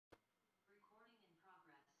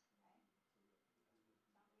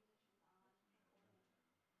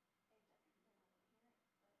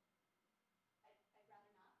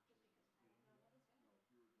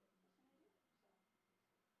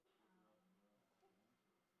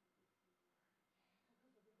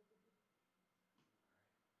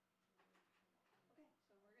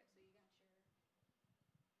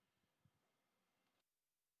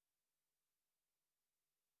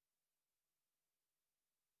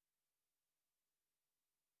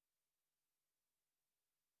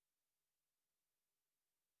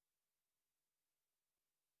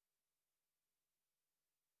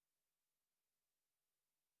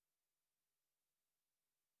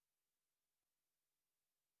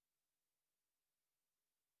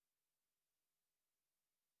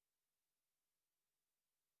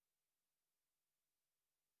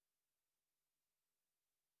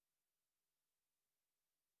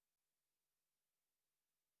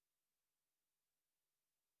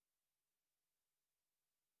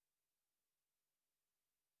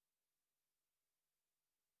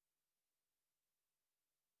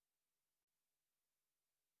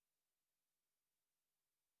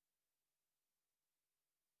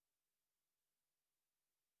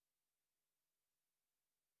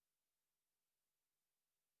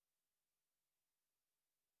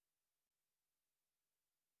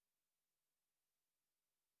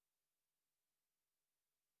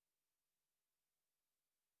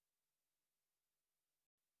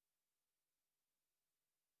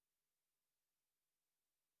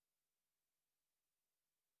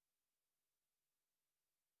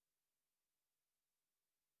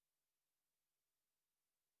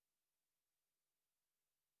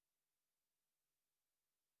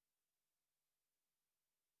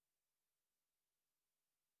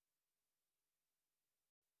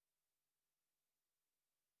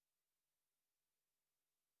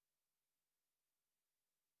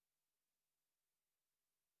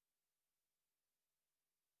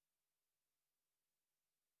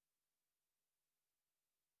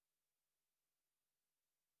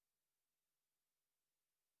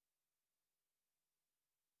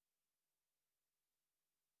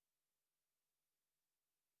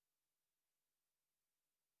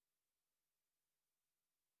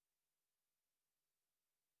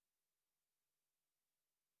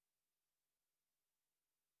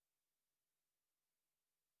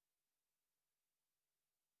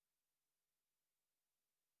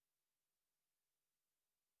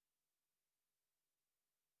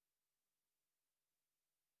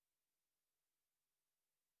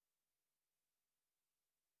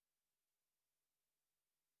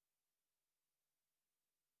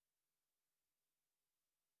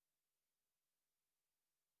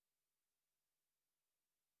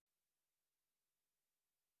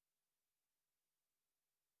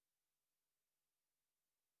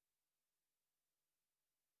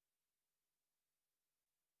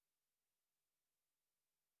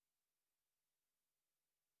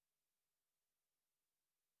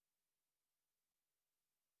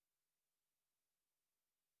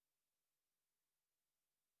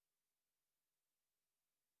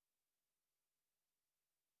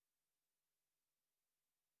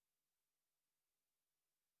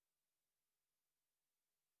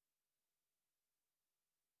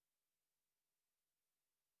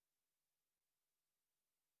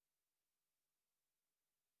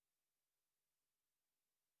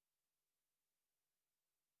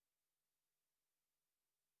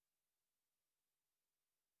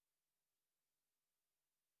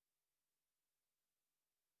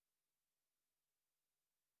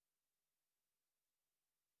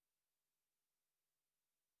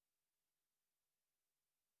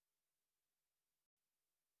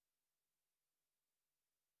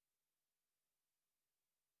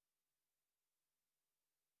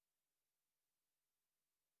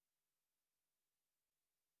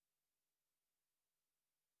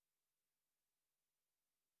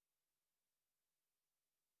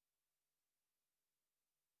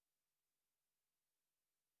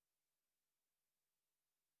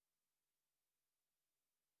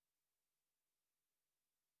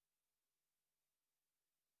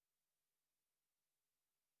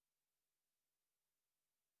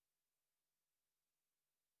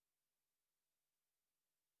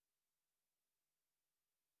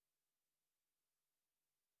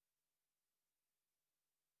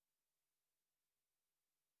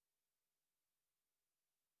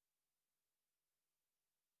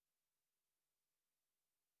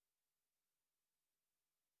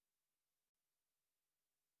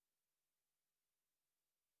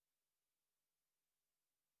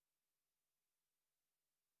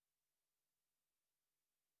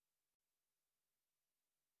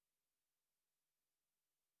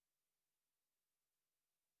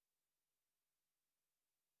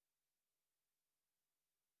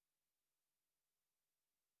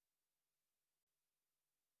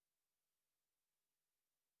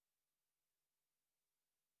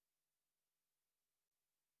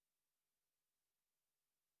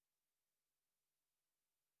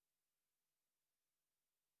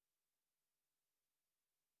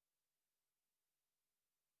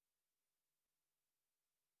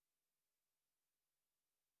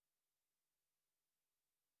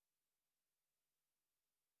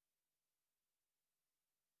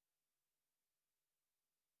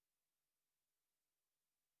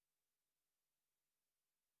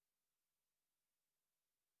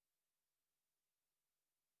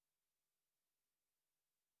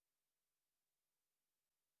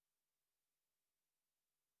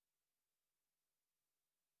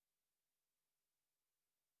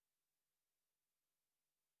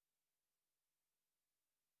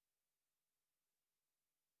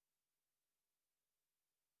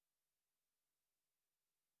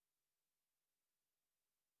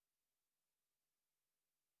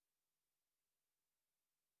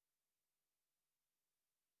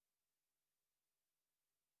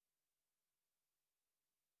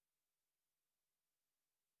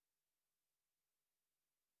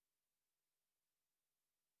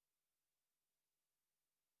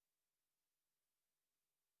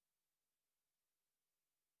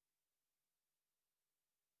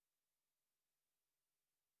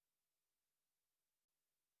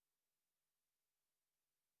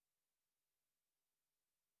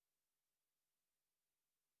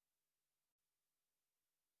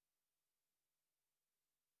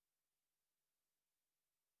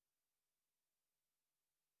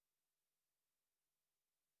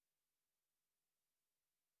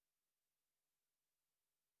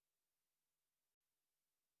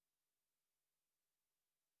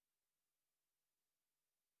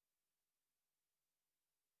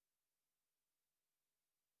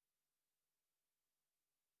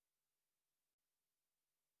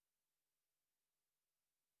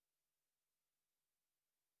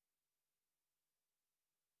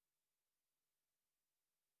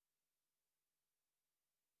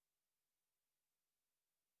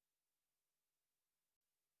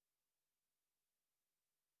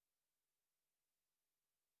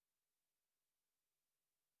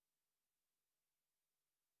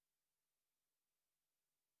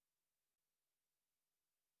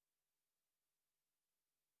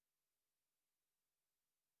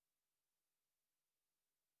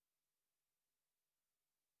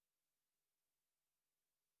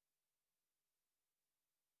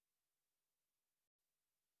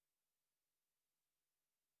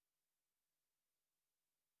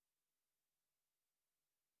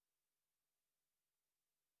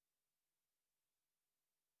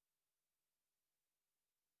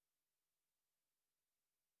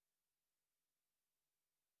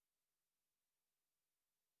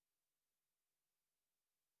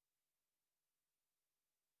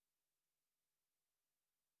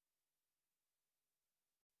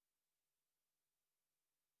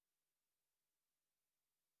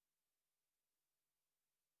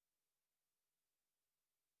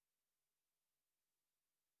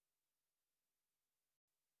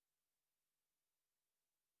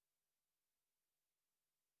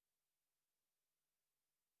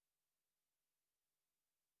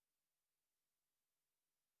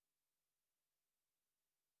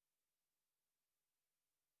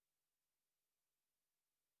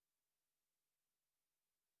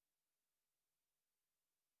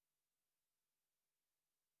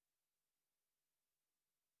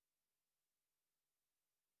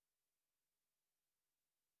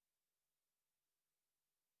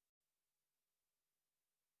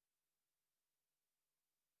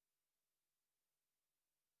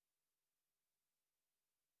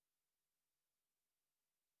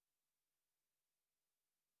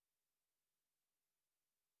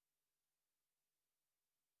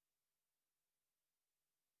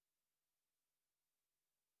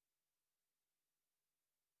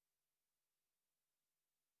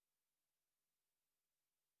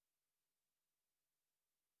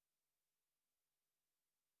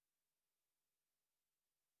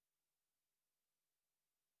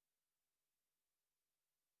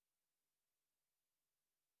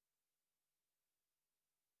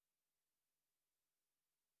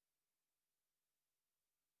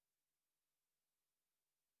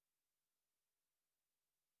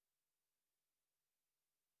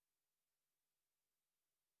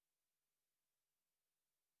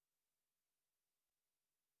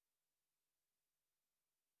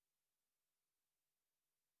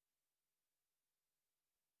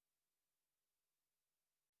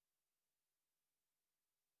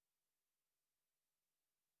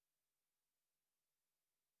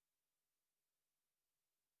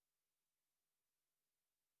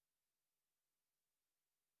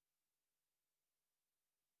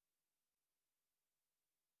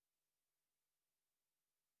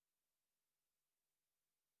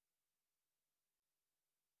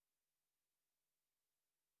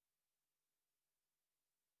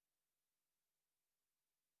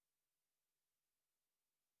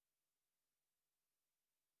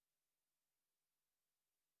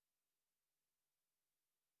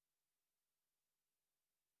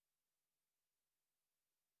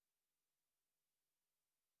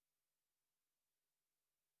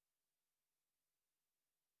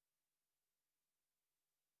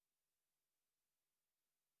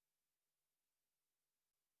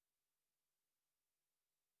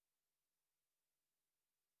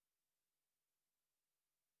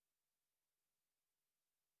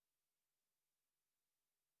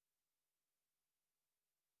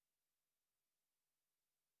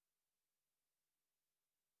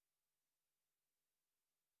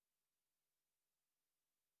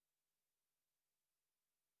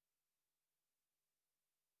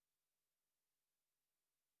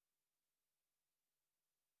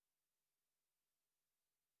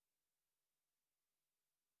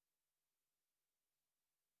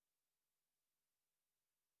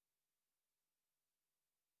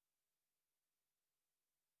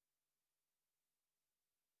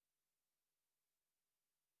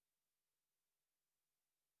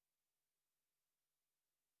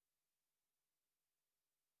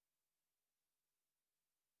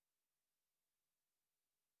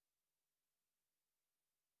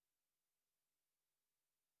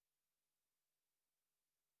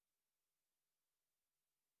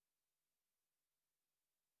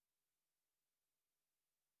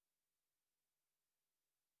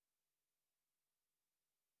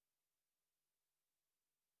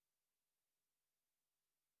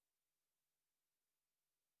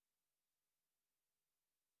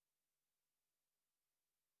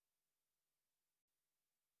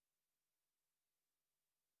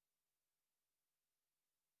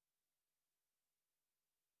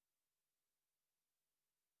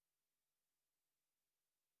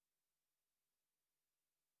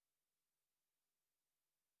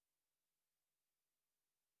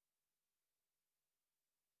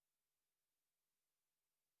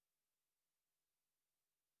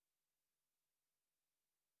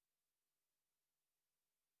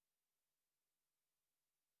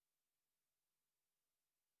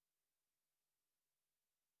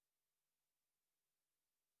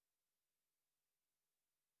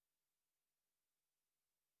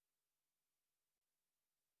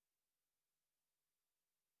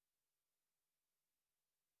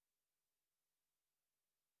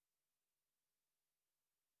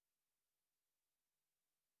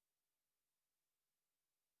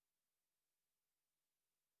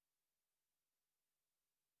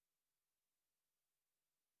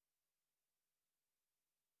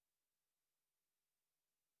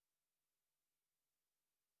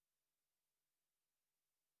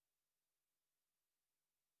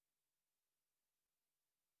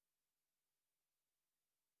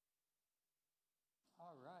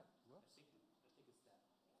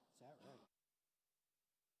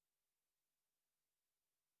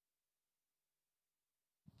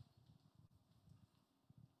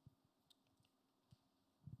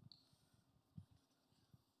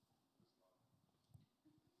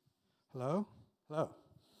Hello? Hello.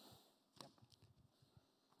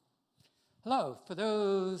 Hello. For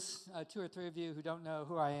those 2 or 3 of you who don't know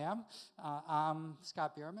who I am, I'm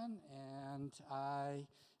Scott Bierman, and I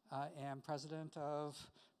am president of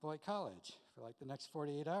Beloit College for like the next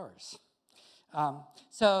 48 hours.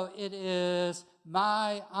 So it is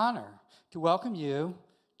my honor to welcome you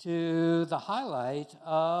to the highlight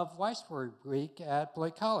of Weissberg Week at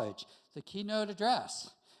Beloit College, the keynote address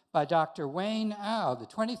by Dr. Wayne Au, the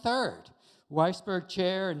 23rd Weissberg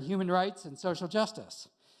Chair in Human Rights and Social Justice.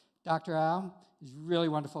 Dr. Au, it's really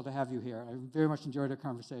wonderful to have you here. I very much enjoyed our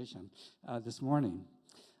conversation this morning.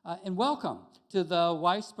 And welcome to the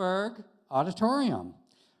Weissberg Auditorium,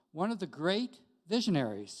 one of the great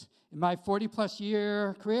visionaries in my 40-plus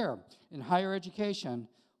year career in higher education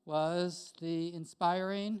was the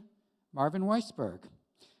inspiring Marvin Weissberg.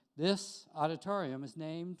 This auditorium is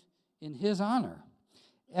named in his honor.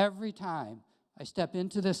 Every time I step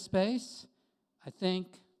into this space, I think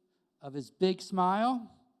of his big smile,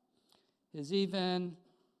 his even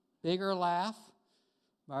bigger laugh.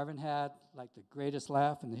 Marvin had like the greatest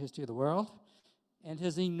laugh in the history of the world, and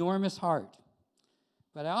his enormous heart.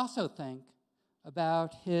 But I also think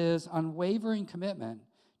about his unwavering commitment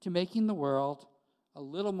to making the world a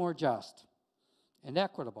little more just and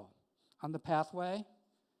equitable on the pathway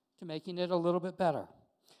to making it a little bit better.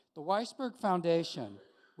 The Weissberg Foundation,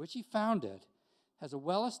 which he founded, has a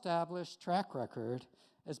well-established track record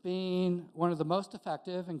as being one of the most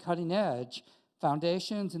effective and cutting-edge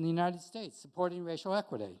foundations in the United States supporting racial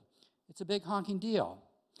equity. It's a big honking deal.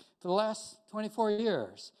 For the last 24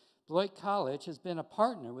 years, Beloit College has been a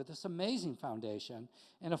partner with this amazing foundation,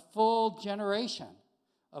 and a full generation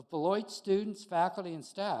of Beloit students, faculty, and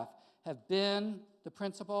staff have been the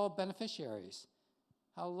principal beneficiaries.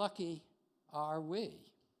 How lucky are we?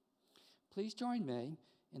 Please join me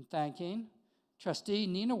in thanking Trustee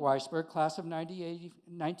Nina Weissberg, class of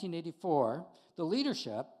 1984, the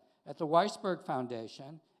leadership at the Weissberg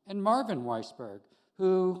Foundation, and Marvin Weissberg,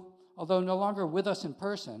 who, although no longer with us in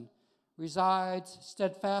person, resides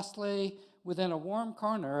steadfastly within a warm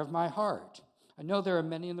corner of my heart. I know there are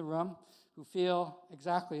many in the room who feel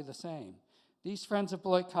exactly the same. These friends of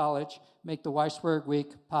Beloit College make the Weissberg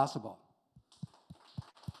Week possible.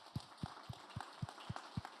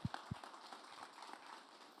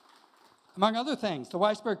 Among other things, the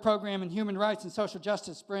Weissberg Program in Human Rights and Social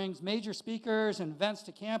Justice brings major speakers and events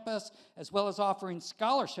to campus, as well as offering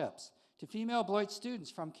scholarships to female Beloit students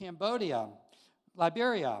from Cambodia,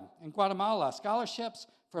 Liberia, and Guatemala, scholarships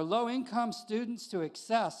for low-income students to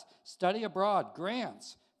access study abroad,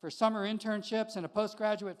 grants for summer internships, and a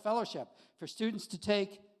postgraduate fellowship for students to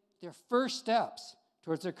take their first steps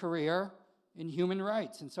towards a career in human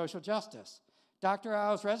rights and social justice. Dr.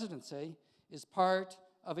 Au's residency is part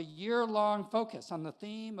of a year-long focus on the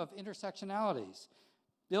theme of intersectionalities,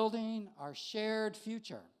 building our shared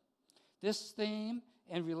future. This theme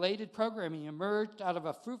and related programming emerged out of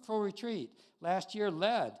a fruitful retreat last year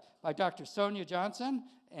led by Dr. Sonia Johnson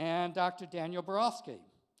and Dr. Daniel Borowski.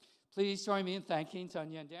 Please join me in thanking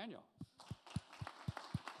Sonia and Daniel.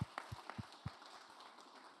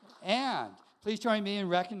 And please join me in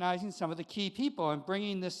recognizing some of the key people in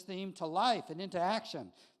bringing this theme to life and into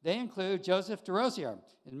action. They include Joseph DeRosier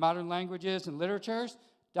in Modern Languages and Literatures,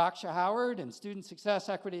 Daksha Howard in Student Success,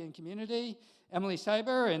 Equity, and Community, Emily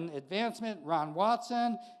Seiber in Advancement, Ron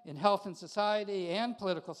Watson in Health and Society and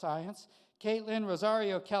Political Science, Caitlin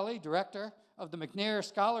Rosario Kelly, Director of the McNair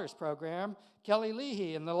Scholars Program, Kelly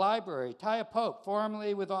Leahy in the Library, Taya Pope,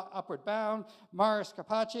 formerly with Upward Bound, Mara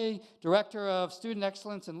Scarpacci, Director of Student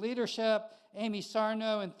Excellence and Leadership, Amy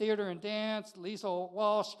Sarno in Theater and Dance, Liesl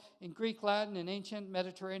Walsh in Greek, Latin, and Ancient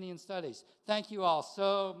Mediterranean Studies. Thank you all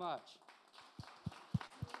so much.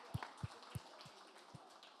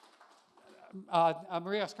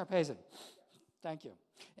 Maria Scarpese, thank you.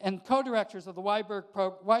 And co-directors of the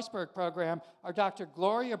Weissberg Program are Dr.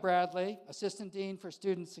 Gloria Bradley, Assistant Dean for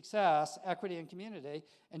Student Success, Equity, and Community,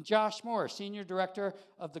 and Josh Moore, Senior Director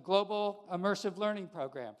of the Global Immersive Learning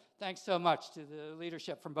Program. Thanks so much to the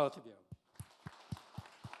leadership from both of you.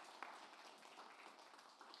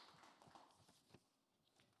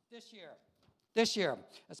 This year,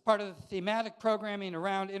 as part of the thematic programming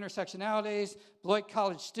around intersectionalities, Beloit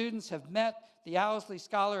College students have met the Owsley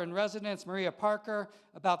Scholar in Residence, Maria Parker,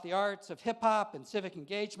 about the arts of hip-hop and civic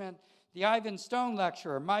engagement, the Ivan Stone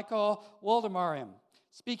lecturer, Michael Woldemariam,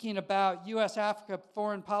 speaking about U.S.-Africa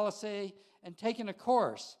foreign policy, and taking a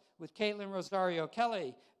course with Caitlin Rosario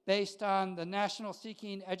Kelly based on the National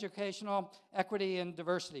Seeking Educational Equity and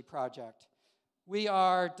Diversity Project. We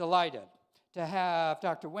are delighted to have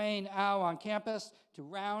Dr. Wayne Au on campus to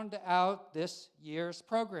round out this year's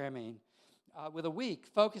programming with a week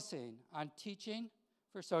focusing on teaching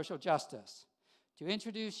for social justice. To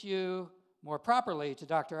introduce you more properly to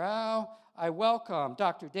Dr. Au, I welcome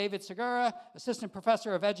Dr. David Segura, Assistant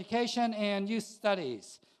Professor of Education and Youth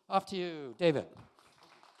Studies. Off to you, David.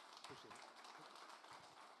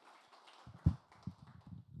 All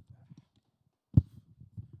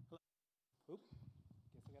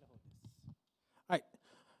right.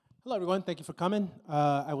 Hello, everyone. Thank you for coming.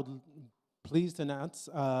 I would pleased to announce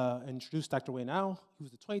and introduce Dr. Wayne Au,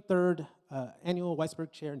 who's the 23rd Annual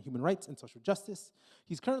Weissberg Chair in Human Rights and Social Justice.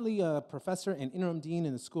 He's currently a professor and interim dean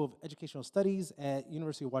in the School of Educational Studies at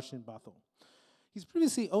University of Washington, Bothell. He's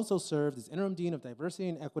previously also served as interim dean of diversity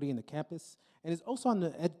and equity in the campus, and is also on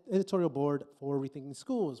the editorial board for Rethinking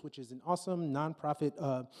Schools, which is an awesome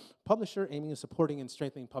nonprofit publisher aiming at supporting and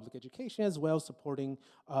strengthening public education, as well as supporting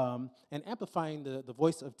and amplifying the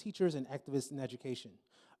voice of teachers and activists in education.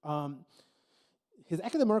 His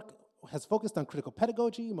academic work has focused on critical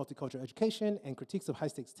pedagogy, multicultural education, and critiques of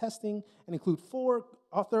high-stakes testing, and include 4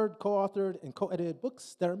 authored, co-authored, and co-edited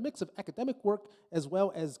books that are a mix of academic work as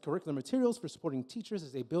well as curricular materials for supporting teachers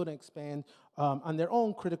as they build and expand on their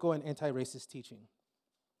own critical and anti-racist teaching.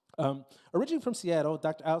 Originally from Seattle,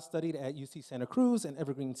 Dr. Au studied at UC Santa Cruz and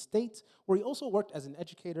Evergreen State, where he also worked as an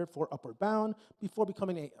educator for Upward Bound before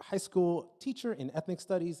becoming a high school teacher in ethnic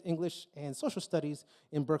studies, English, and social studies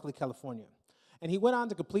in Berkeley, California. And he went on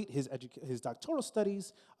to complete his doctoral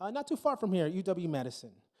studies not too far from here at UW-Madison.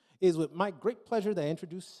 It is with my great pleasure that I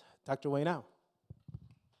introduce Dr. Wayne Au.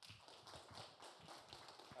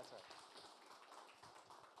 That's right.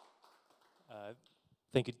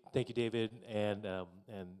 Thank you, David, and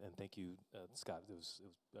thank you, Scott. It was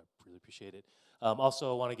I really appreciate it.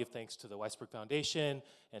 Also, I want to give thanks to the Weissberg Foundation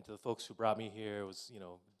and to the folks who brought me here. It was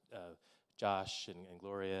Josh and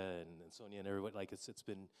Gloria and Sonia and everyone. Like it's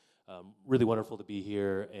been really wonderful to be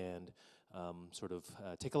here and sort of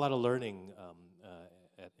take a lot of learning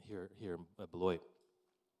here at Beloit.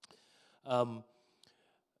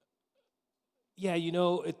 Yeah,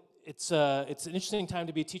 it's an interesting time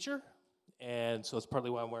to be a teacher, and so it's partly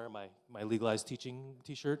why I'm wearing my legalized teaching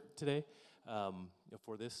T-shirt today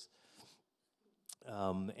for this.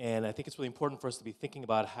 And I think it's really important for us to be thinking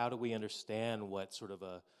about how do we understand what sort of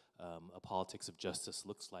a politics of justice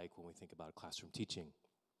looks like when we think about classroom teaching.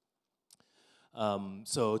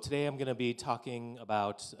 So today I'm going to be talking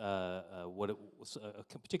about what it was,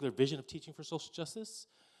 a particular vision of teaching for social justice,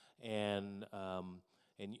 and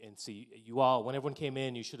see, you all, when everyone came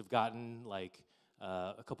in, you should have gotten like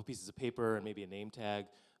a couple pieces of paper and maybe a name tag.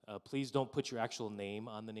 Please don't put your actual name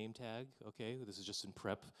on the name tag. Okay, this is just in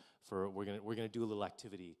prep for we're gonna do a little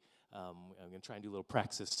activity. I'm gonna try and do a little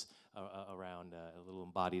praxis around a little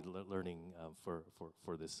embodied learning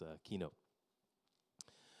for this keynote.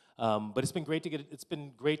 But it's been great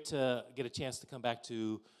to get a chance to come back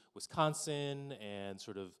to Wisconsin and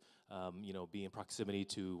sort of be in proximity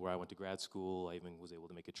to where I went to grad school. I even was able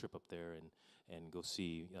to make a trip up there and go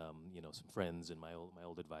see some friends and my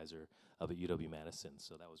old advisor up at UW-Madison.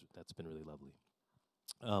 So that's been really lovely.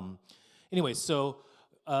 Anyway, so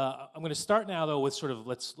I'm going to start now though with sort of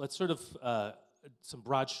let's sort of some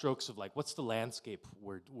broad strokes of like what's the landscape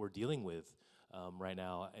we're dealing with right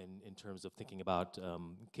now in terms of thinking about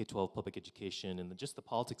K-12 public education and just the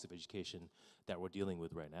politics of education that we're dealing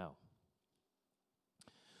with right now.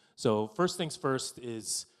 So first things first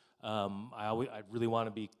is I really want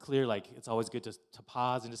to be clear, like it's always good to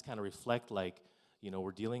pause and just kind of reflect, like,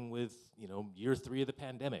 we're dealing with, year 3 of the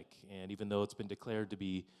pandemic, and even though it's been declared to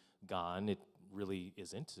be gone, it really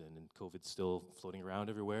isn't, and COVID's still floating around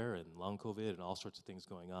everywhere, and long COVID and all sorts of things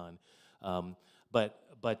going on. But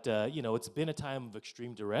it's been a time of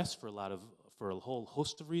extreme duress for a whole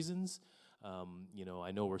host of reasons.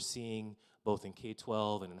 I know we're seeing both in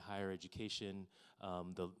K-12 and in higher education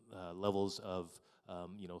the levels of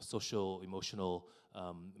social, emotional,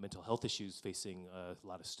 mental health issues facing a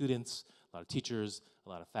lot of students, a lot of teachers, a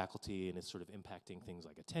lot of faculty, and it's sort of impacting things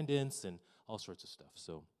like attendance and all sorts of stuff.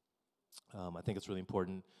 So I think it's really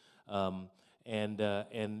important. And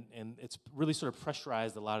it's really sort of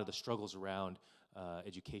pressurized a lot of the struggles around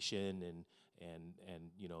education and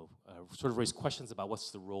sort of raised questions about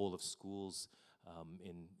what's the role of schools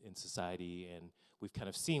in society. And we've kind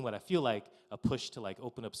of seen what I feel like a push to like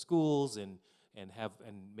open up schools and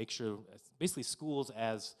make sure basically schools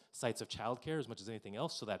as sites of childcare as much as anything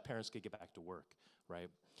else, so that parents could get back to work, right?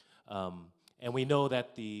 And we know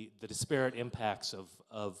that the disparate impacts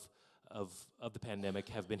of the pandemic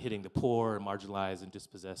have been hitting the poor, marginalized, and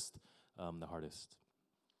dispossessed the hardest.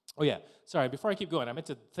 Oh yeah, sorry, before I keep going, I meant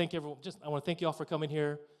to thank everyone, I want to thank you all for coming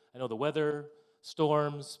here. I know the weather,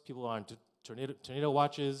 storms, people are on tornado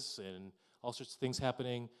watches and all sorts of things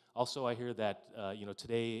happening. Also, I hear that,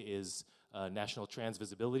 today is National Trans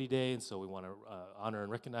Visibility Day, and so we want to honor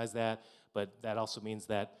and recognize that, but that also means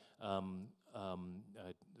that I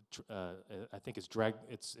think it's drag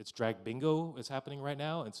bingo is happening right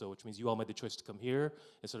now, and so which means you all made the choice to come here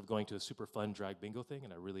instead of going to a super fun drag bingo thing,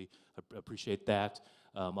 and I really appreciate that.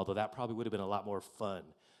 Although that probably would have been a lot more fun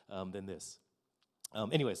than this.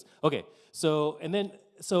 Anyways, okay. So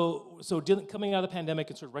coming out of the pandemic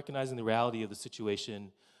and sort of recognizing the reality of the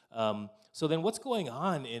situation. So then, what's going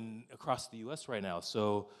on across the U.S. right now?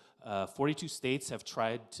 So 42 states have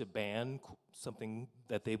tried to ban something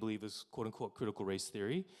that they believe is "quote unquote" critical race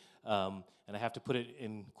theory, and I have to put it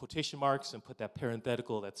in quotation marks and put that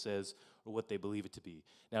parenthetical that says or what they believe it to be.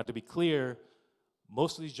 Now, to be clear,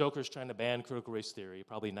 most of these jokers trying to ban critical race theory,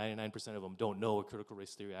 probably 99% of them don't know what critical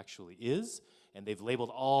race theory actually is, and they've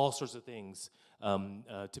labeled all sorts of things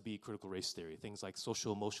to be critical race theory. Things like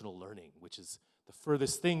social emotional learning, which is the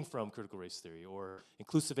furthest thing from critical race theory, or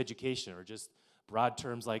inclusive education, or just broad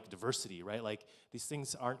terms like diversity, right? Like, these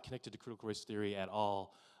things aren't connected to critical race theory at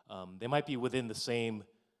all. They might be within the same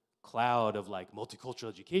cloud of like multicultural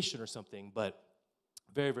education or something, but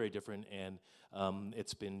very, very different, and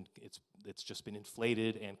it's just been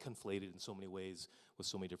inflated and conflated in so many ways with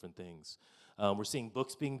so many different things. We're seeing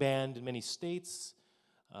books being banned in many states.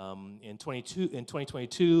 In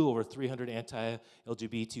 2022, over 300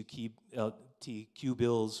 anti-LGBTQ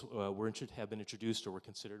bills have been introduced or were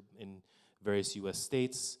considered in various U.S.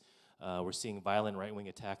 states. We're seeing violent right-wing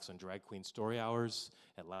attacks on drag queen story hours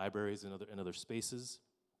at libraries and other spaces.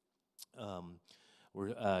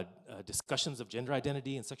 Discussions of gender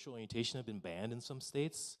identity and sexual orientation have been banned in some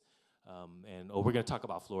states. We're going to talk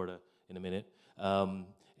about Florida in a minute.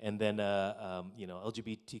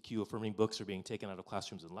 LGBTQ affirming books are being taken out of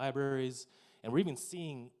classrooms and libraries. And we're even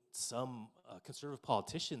seeing some conservative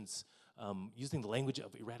politicians using the language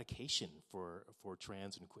of eradication for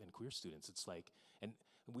trans and queer students. It's like, and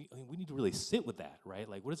we need to really sit with that, right?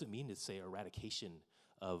 Like, what does it mean to say eradication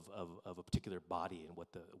of a particular body and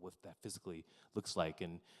what that physically looks like?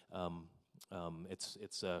 And it's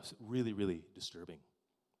really, really disturbing.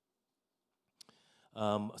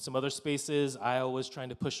 Some other spaces, Iowa's trying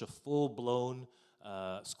to push a full-blown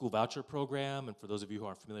school voucher program, and for those of you who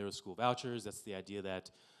aren't familiar with school vouchers, that's the idea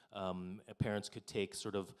that parents could take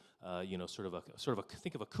think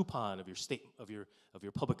of a coupon of your state of your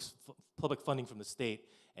public funding from the state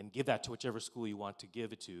and give that to whichever school you want to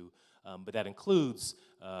give it to, but that includes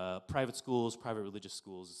private schools, private religious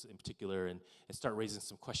schools in particular, and start raising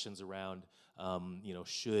some questions around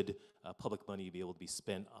should public money be able to be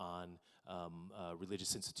spent on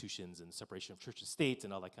religious institutions and separation of church and state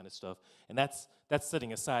and all that kind of stuff. And that's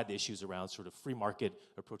setting aside the issues around sort of free market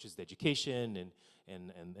approaches to education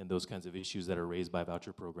and those kinds of issues that are raised by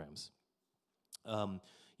voucher programs.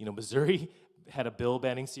 Missouri had a bill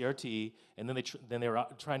banning CRT, and then they were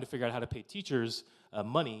trying to figure out how to pay teachers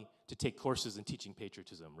money to take courses in teaching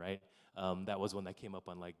patriotism, right? That was one that came up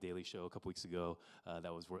on like Daily Show a couple weeks ago.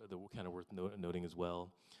 That was kind of worth noting as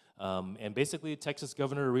well. And basically, Texas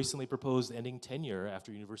governor recently proposed ending tenure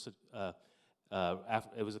after university.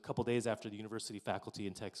 It was a couple days after the university faculty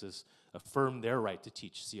in Texas affirmed their right to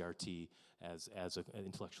teach CRT as an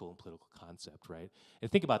intellectual and political concept, right?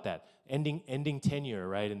 And think about that, ending tenure,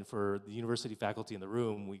 right? And for the university faculty in the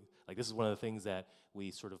room, this is one of the things that we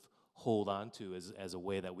sort of hold on to as a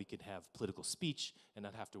way that we could have political speech and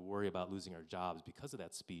not have to worry about losing our jobs because of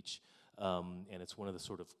that speech. And it's one of the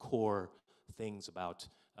sort of core things about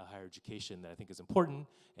higher education that I think is important,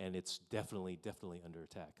 and it's definitely under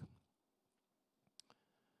attack.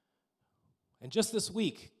 And just this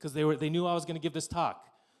week, because they knew I was going to give this talk,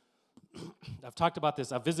 I've talked about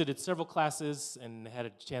this. I've visited several classes and had a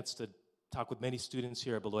chance to talk with many students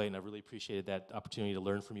here at Beloit, and I really appreciated that opportunity to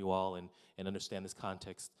learn from you all and understand this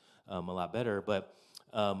context a lot better. But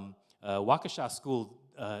Waukesha School,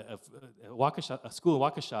 a school in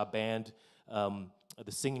Waukesha banned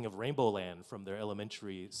the singing of Rainbow Land from their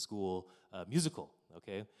elementary school musical,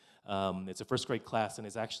 okay? It's a first grade class, and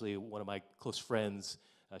it's actually one of my close friends.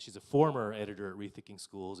 She's a former editor at Rethinking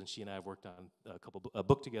Schools, and she and I have worked on a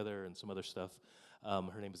book together and some other stuff.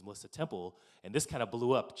 Her name is Melissa Temple, and this kind of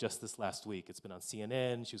blew up just this last week. It's been on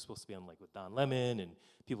CNN. She was supposed to be on with Don Lemon and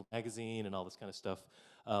People Magazine and all this kind of stuff.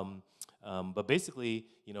 But basically,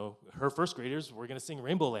 her first graders were going to sing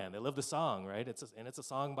Rainbow Land. They love the song, right? It's a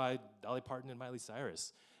song by Dolly Parton and Miley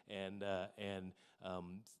Cyrus, and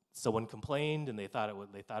someone complained, and they thought it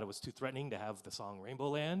was too threatening to have the song Rainbow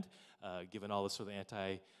Land, given all the sort of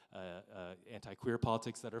anti-queer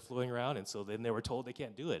politics that are flowing around. And so then they were told they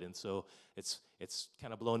can't do it. And so it's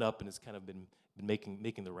kind of blown up, and it's kind of been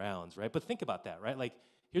making the rounds, right? But think about that, right? Like,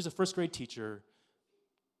 here's a first grade teacher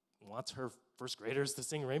wants her first graders to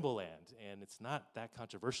sing Rainbow Land, and it's not that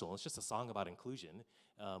controversial. It's just a song about inclusion,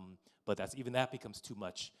 but even that becomes too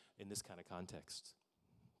much in this kind of context.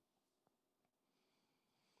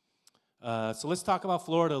 So let's talk about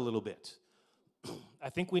Florida a little bit.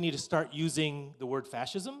 I think we need to start using the word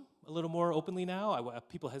fascism a little more openly now.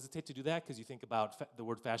 People hesitate to do that because you think about the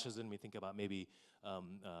word fascism, you think about maybe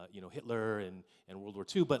Hitler and World War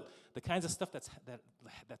II, but the kinds of stuff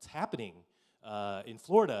that's happening in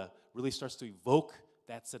Florida really starts to evoke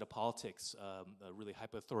that set of politics, a really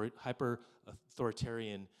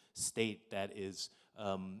hyper-authoritarian state that is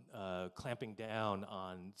clamping down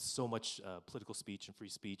on so much political speech and free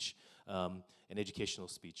speech and educational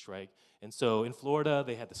speech, right? And so in Florida,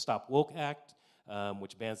 they had the Stop Woke Act,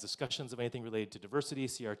 which bans discussions of anything related to diversity,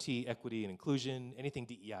 CRT, equity, and inclusion, anything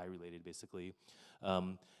DEI related, basically.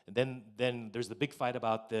 And then there's the big fight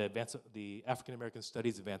about the African American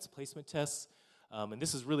Studies Advanced Placement Tests. And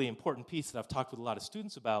this is a really important piece that I've talked with a lot of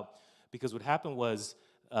students about, because what happened was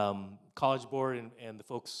College Board and the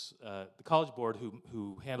folks, the College Board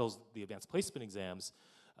who handles the advanced placement exams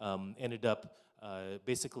ended up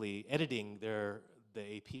basically editing the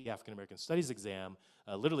AP African American Studies exam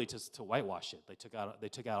literally to whitewash it. They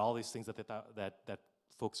took out all these things that they thought that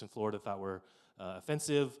folks in Florida thought were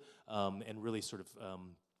offensive, and really sort of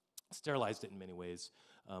sterilized it in many ways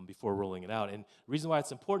before rolling it out. And the reason why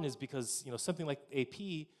it's important is because something like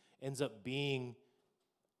AP ends up being,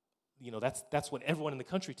 that's what everyone in the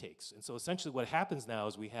country takes. And so essentially what happens now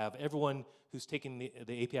is we have everyone who's taking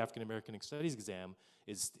the AP African American Studies exam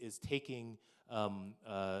is taking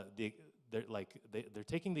they're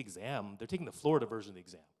taking the exam, they're taking the Florida version of the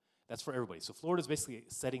exam. That's for everybody. So Florida's basically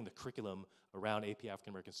setting the curriculum around AP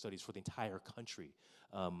African American Studies for the entire country,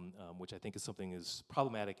 which I think is something is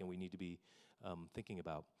problematic and we need to be thinking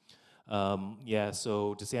about.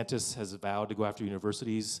 So DeSantis has vowed to go after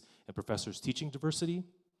universities and professors teaching diversity.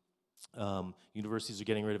 Universities are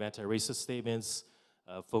getting rid of anti-racist statements.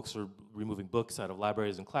 Folks are removing books out of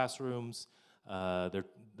libraries and classrooms.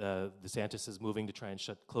 DeSantis is moving to try and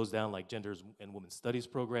close down like gender and women's studies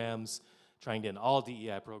programs, trying to end all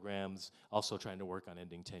DEI programs, also trying to work on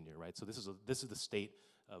ending tenure, right? So this is the state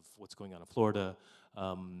of what's going on in Florida,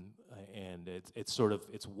 and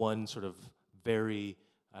it's one sort of very,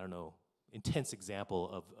 intense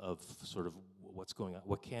example of sort of what's going on,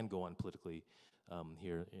 what can go on politically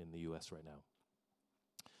here in the U.S. right now.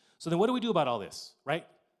 So then what do we do about all this, right?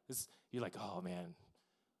 You're like, oh man,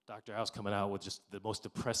 Dr. House coming out with just the most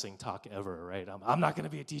depressing talk ever, right? I'm not going to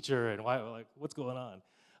be a teacher, and what's going on?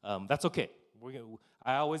 That's okay.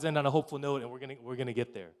 I always end on a hopeful note, and we're gonna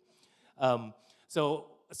get there. So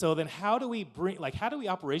then how do we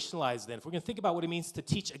operationalize then? If we're gonna think about what it means to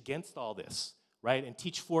teach against all this, right, and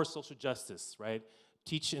teach for social justice, right?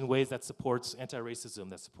 Teach in ways that supports anti-racism,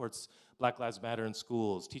 that supports Black Lives Matter in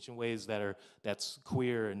schools, teach in ways that's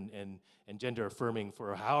queer and gender affirming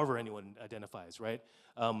for however anyone identifies, right?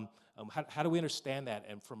 How do we understand that,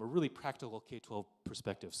 and from a really practical K-12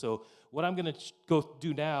 perspective? So what I'm gonna go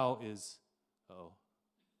do now is,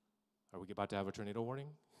 are we about to have a tornado warning?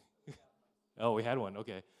 Oh, we had one,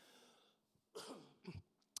 okay.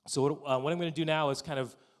 So what I'm gonna do now is kind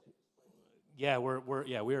of, we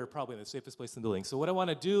are probably in the safest place in the building. So what I want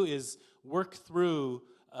to do is work through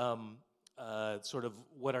sort of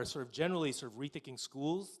what are sort of generally sort of rethinking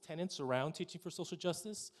schools tenets around teaching for social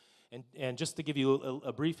justice, and just to give you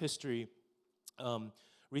a brief history,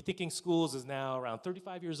 rethinking schools is now around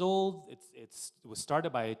 35 years old. It was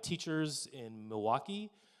started by teachers in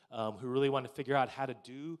Milwaukee who really wanted to figure out how to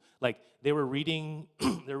do, they were reading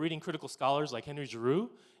critical scholars like Henry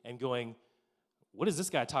Giroux and going, what is this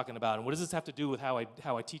guy talking about, and what does this have to do with how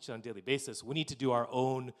I teach on a daily basis? We need to do our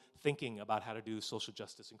own thinking about how to do social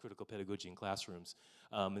justice and critical pedagogy in classrooms.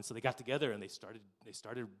 And so they got together and they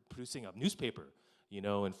started producing a newspaper,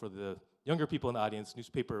 and for the younger people in the audience,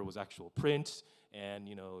 newspaper was actual print, and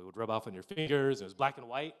it would rub off on your fingers. It was black and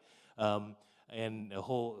white, and it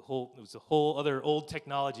was a whole other old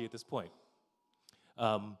technology at this point.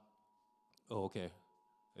 Okay,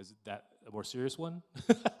 is that a more serious one?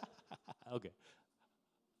 Okay.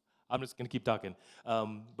 I'm just going to keep talking.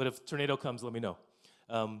 But if tornado comes, let me know.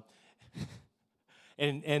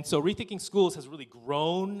 And so Rethinking Schools has really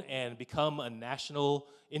grown and become a national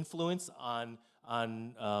influence on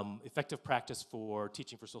effective practice for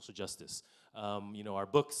teaching for social justice. Our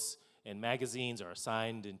books and magazines are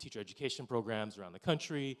assigned in teacher education programs around the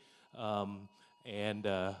country. Dang,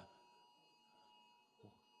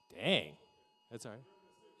 that's all right.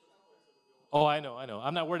 Oh, I know.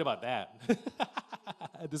 I'm not worried about that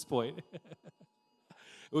at this point.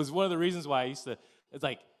 It was one of the reasons why it's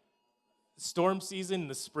like storm season in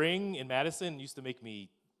the spring in Madison used to make me,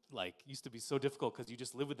 used to be so difficult because you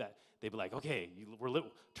just live with that. They'd be like, okay,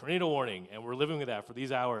 tornado warning, and we're living with that for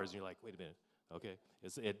these hours. And you're like, wait a minute, okay.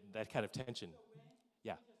 That kind of tension.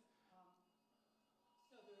 Yeah.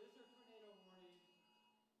 So there is a tornado warning.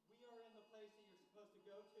 We are in the place that you're supposed to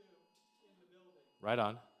go to in the building. Right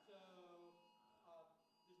on. So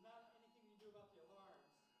there's not anything you can do about the alarms,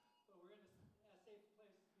 but we're in a safe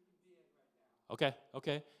place we can be in right now.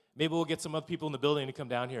 Okay. Maybe we'll get some other people in the building to come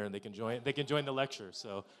down here and they can join the lecture.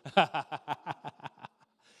 So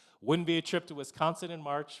wouldn't be a trip to Wisconsin in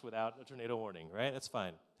March without a tornado warning, right? That's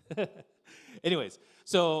fine. Anyways,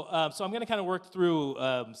 so I'm going to kind of work through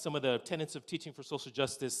some of the tenets of teaching for social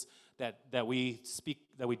justice that we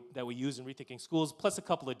use in Rethinking Schools, plus a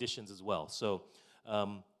couple additions as well. So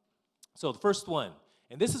the first one,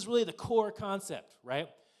 and this is really the core concept, right,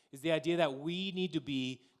 is the idea that we need to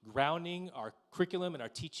be grounding our curriculum and our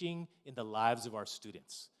teaching in the lives of our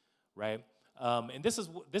students, right? And this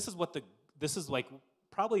is like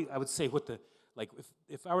probably I would say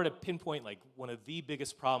if I were to pinpoint like one of the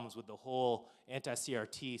biggest problems with the whole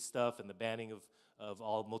anti-CRT stuff and the banning of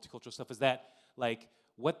all multicultural stuff is that like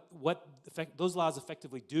what those laws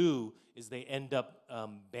effectively do is they end up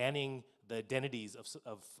banning the identities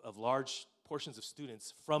of large portions of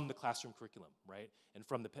students from the classroom curriculum, right, and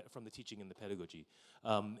from the teaching and the pedagogy,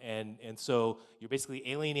 and so you're basically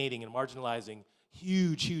alienating and marginalizing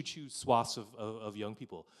huge swaths of young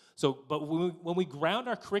people. So, but when we ground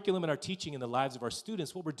our curriculum and our teaching in the lives of our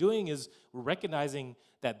students, what we're doing is we're recognizing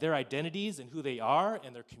that their identities and who they are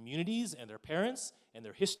and their communities and their parents and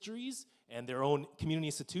their histories and their own community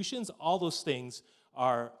institutions, all those things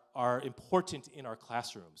are important in our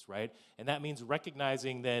classrooms, right? And that means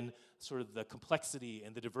recognizing then sort of the complexity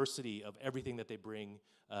and the diversity of everything that they bring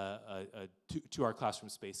to our classroom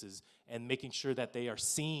spaces and making sure that they are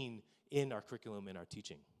seen in our curriculum and our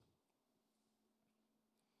teaching.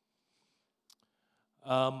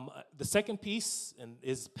 The second piece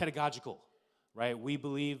is pedagogical, right? We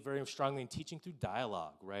believe very strongly in teaching through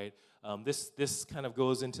dialogue, right? This kind of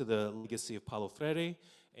goes into the legacy of Paulo Freire,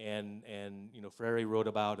 and Freire wrote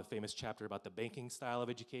about a famous chapter about the banking style of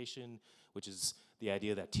education, which is the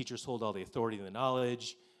idea that teachers hold all the authority and the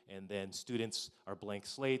knowledge, and then students are blank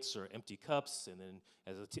slates or empty cups, and then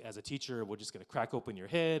as a teacher, we're just going to crack open your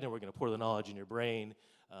head, and we're going to pour the knowledge in your brain,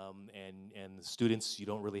 and the students, you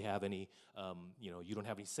don't really have any, you don't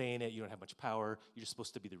have any say in it, you don't have much power, you're just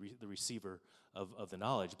supposed to be the receiver of the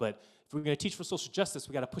knowledge. But if we're going to teach for social justice,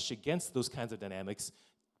 we got to push against those kinds of dynamics,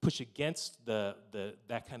 push against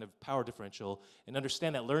that kind of power differential, and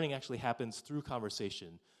understand that learning actually happens through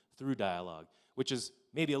conversation, through dialogue, which is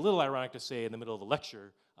maybe a little ironic to say in the middle of a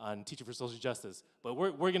lecture on teaching for social justice, but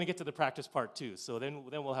we're going to get to the practice part too, so then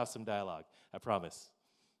we'll have some dialogue, I promise.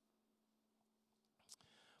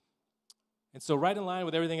 And so right in line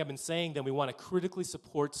with everything I've been saying, then we want to critically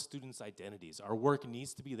support students' identities. Our work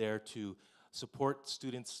needs to be there to support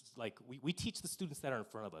students, like we teach the students that are in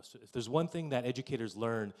front of us. If there's one thing that educators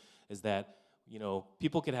learn is that,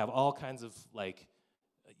 people can have all kinds of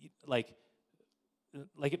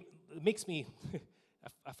it makes me,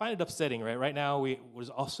 I find it upsetting, right? Right now, there's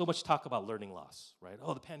so much talk about learning loss, right?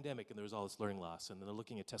 Oh, the pandemic, and there was all this learning loss, and then they're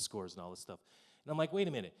looking at test scores and all this stuff. And I'm like, wait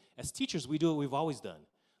a minute. As teachers, we do what we've always done.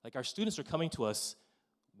 Like, our students are coming to us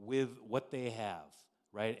with what they have,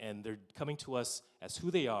 right? And they're coming to us as who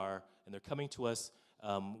they are, and they're coming to us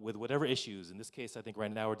with whatever issues. In this case, I think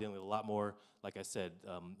right now we're dealing with a lot more, like I said,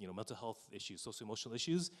 mental health issues, socio-emotional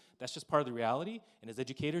issues. That's just part of the reality. And as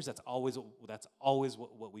educators, that's always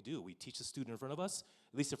what we do. We teach the student in front of us,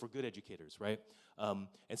 at least if we're good educators, right? And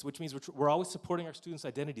so which means we're always supporting our students'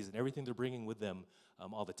 identities and everything they're bringing with them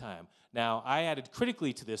all the time. Now, I added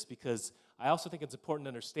critically to this because I also think it's important to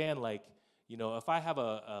understand, if I have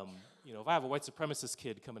a white supremacist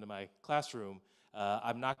kid come into my classroom,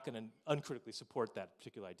 I'm not going to uncritically support that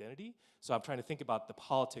particular identity. So I'm trying to think about the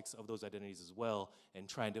politics of those identities as well and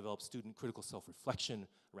try and develop student critical self-reflection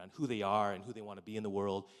around who they are and who they want to be in the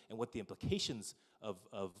world and what the implications of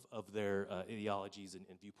their ideologies and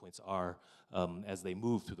viewpoints are as they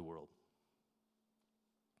move through the world.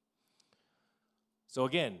 So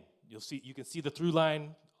again, you can see the through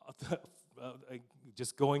line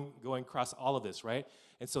just going across all of this, right?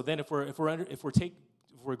 And so then if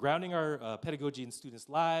we're grounding our pedagogy in students'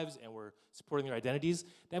 lives and we're supporting their identities,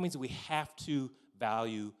 that means that we have to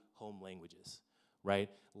value home languages, right?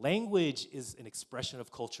 Language is an expression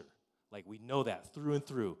of culture. Like, we know that through and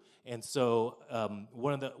through. And so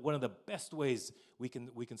one of the best ways we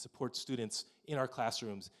can support students in our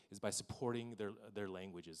classrooms is by supporting their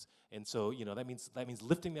languages. And so, you know, that means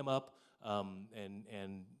lifting them up,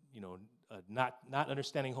 and you know, not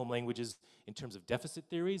understanding home languages in terms of deficit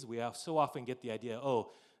theories. We so often get the idea,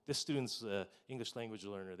 oh, this student's English language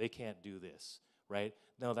learner, they can't do this, right?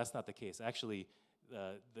 No, that's not the case. Actually,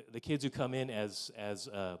 the kids who come in as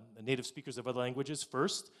native speakers of other languages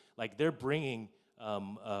first, like, they're bringing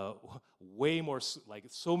way more, like,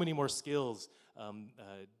 so many more skills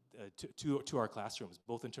to our classrooms,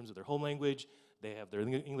 both in terms of their home language. They have their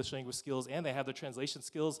English language skills, and they have their translation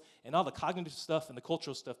skills, and all the cognitive stuff and the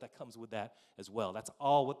cultural stuff that comes with that as well. That's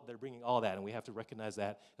all what they're bringing, all that, and we have to recognize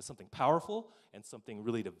that as something powerful and something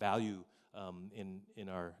really to value in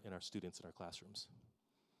our students in our classrooms.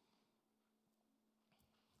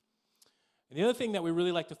 And the other thing that we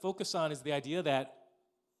really like to focus on is the idea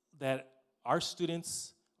that our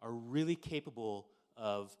students are really capable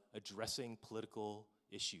of addressing political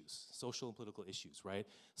issues, social and political issues, right?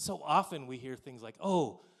 So often we hear things like,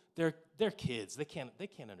 "Oh, they're kids. They can't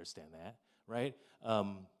understand that," right?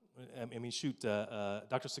 I mean, shoot,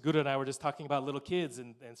 Dr. Segura and I were just talking about little kids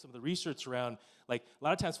and some of the research around, like, a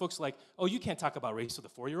lot of times folks are like, "Oh, you can't talk about race with a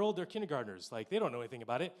 4-year-old. They're kindergartners. Like, they don't know anything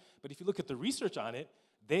about it." But if you look at the research on it,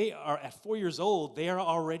 they are, at 4 years old, they are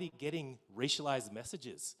already getting racialized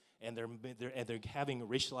messages, and they're having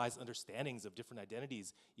racialized understandings of different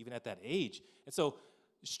identities even at that age. And so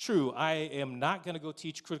it's true, I am not going to go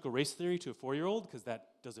teach critical race theory to a 4-year-old because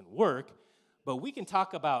that doesn't work. But we can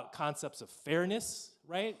talk about concepts of fairness,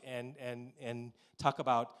 right? And talk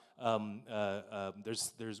about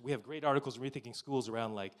we have great articles in Rethinking Schools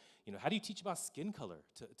around, like, you know, how do you teach about skin color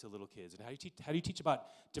to little kids, and how do you teach about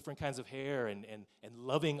different kinds of hair and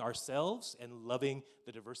loving ourselves and loving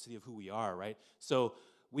the diversity of who we are, right? So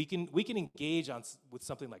we can engage with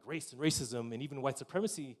something like race and racism and even white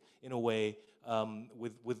supremacy in a way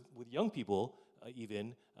with young people.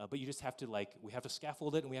 But you just have to, like, we have to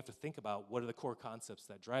scaffold it, and we have to think about what are the core concepts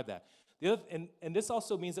that drive that. And this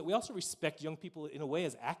also means that we also respect young people in a way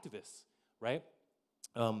as activists, right?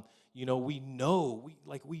 You know, we know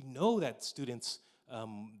that students,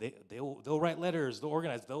 they'll write letters, they'll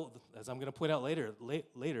organize, as I'm going to point out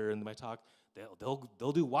later in my talk,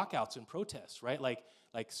 they'll do walkouts and protests, right?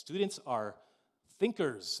 Like students are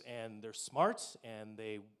thinkers, and they're smart, and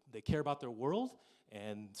they care about their world.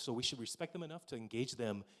 And so we should respect them enough to engage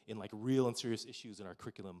them in, like, real and serious issues in our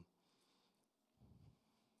curriculum.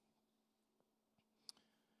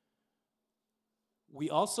 We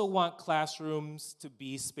also want classrooms to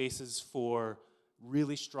be spaces for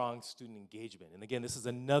really strong student engagement. And again, this is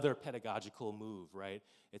another pedagogical move, right?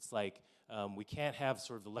 It's like, we can't have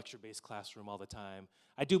sort of the lecture-based classroom all the time.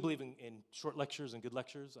 I do believe in short lectures and good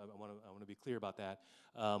lectures. I want to be clear about that,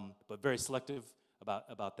 but very selective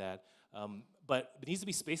about that. But it needs to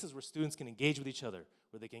be spaces where students can engage with each other,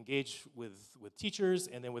 where they can engage with teachers,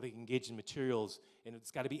 and then where they can engage in materials, and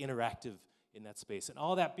it's got to be interactive in that space. And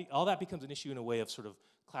all that becomes an issue in a way of sort of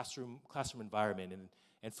classroom environment.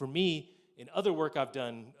 And for me, in other work I've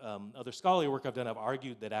done, other scholarly work I've done, I've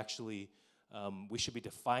argued that actually we should be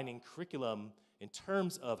defining curriculum in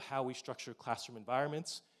terms of how we structure classroom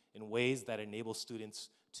environments in ways that enable students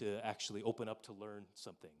to actually open up to learn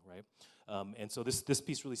something, right? And so this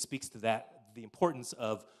piece really speaks to that, the importance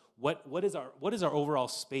of what is our overall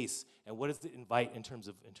space, and what does it invite in terms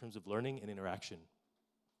of learning and interaction.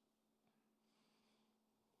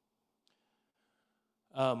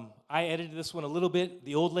 I edited this one a little bit.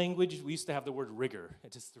 The old language, we used to have the word rigor.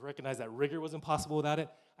 And just to recognize that rigor was impossible without it.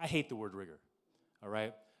 I hate the word rigor, all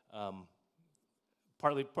right?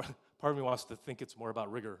 Part of me wants to think it's more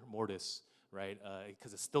about rigor mortis, right?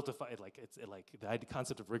 Because it's still defined, the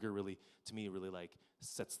concept of rigor really, to me, really, like,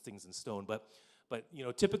 sets things in stone. But you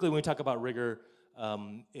know, typically when we talk about rigor,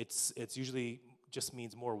 it's usually just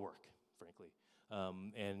means more work, frankly.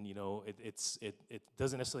 And you know, it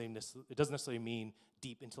doesn't necessarily mean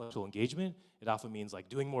deep intellectual engagement. It often means, like,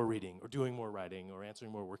 doing more reading or doing more writing or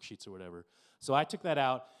answering more worksheets or whatever. So I took that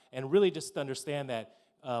out, and really just understand that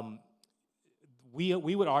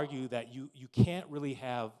we would argue that you can't really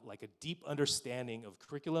have, like, a deep understanding of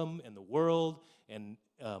curriculum and the world, and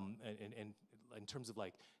in terms of,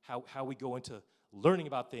 like, how we go into learning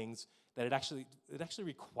about things, that it actually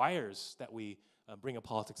requires that we bring a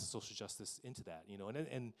politics of social justice into that, you know.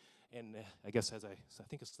 And I guess I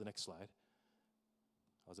think it's the next slide.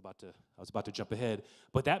 I was about to jump ahead,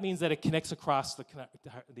 but that means that it connects across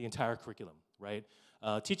the entire curriculum, right?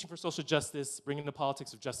 Teaching for social justice, bringing the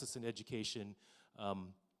politics of justice in education,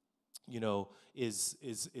 is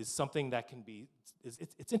something that can be,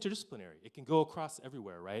 it's interdisciplinary. It can go across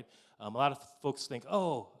everywhere, right? A lot of folks think,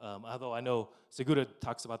 although I know Segura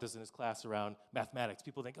talks about this in his class around mathematics,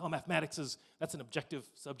 people think, mathematics that's an objective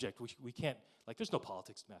subject. We can't, there's no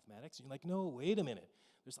politics in mathematics. And you're like, no, wait a minute.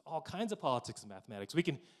 There's all kinds of politics in mathematics. We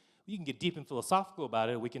can get deep and philosophical about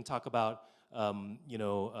it. We can talk about, some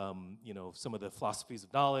of the philosophies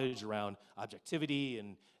of knowledge around objectivity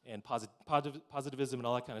and positivism and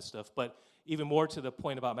all that kind of stuff. But even more to the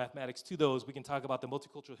point about mathematics, to those, we can talk about the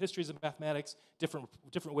multicultural histories of mathematics, different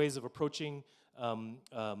ways of approaching,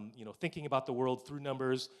 thinking about the world through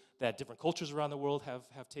numbers that different cultures around the world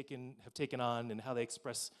have taken on, and how they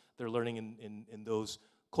express their learning in those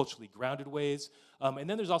culturally grounded ways. And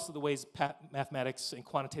then there's also the ways mathematics and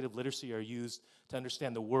quantitative literacy are used to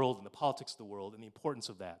understand the world and the politics of the world and the importance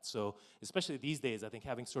of that. So especially these days, I think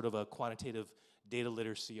having sort of a quantitative data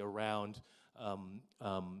literacy around,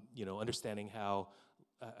 understanding how,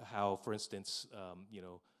 for instance,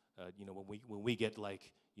 when we get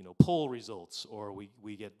poll results, or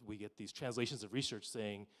we get these translations of research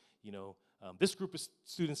saying, this group of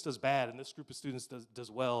students does bad and this group of students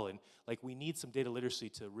does well, and we need some data literacy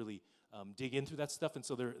to really dig in through that stuff. And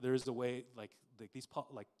so there is a way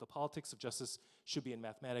the politics of justice should be in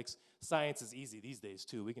mathematics. Science is easy these days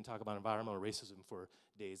too. We can talk about environmental racism for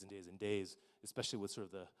days and days and days, especially with sort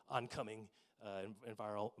of the oncoming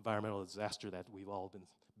environmental disaster that we've all been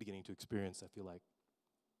beginning to experience, I feel like.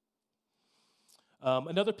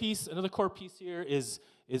 Another core piece here is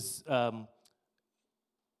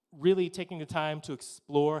really taking the time to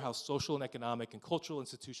explore how social and economic and cultural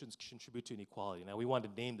institutions contribute to inequality. Now, we want to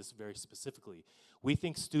name this very specifically. We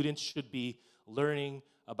think students should be learning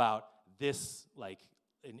about this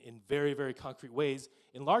in very, very concrete ways,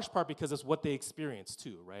 in large part because it's what they experience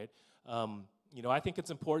too, right? I think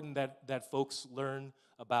it's important that folks learn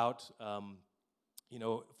about,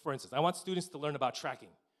 for instance, I want students to learn about tracking,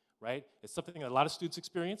 right? It's something that a lot of students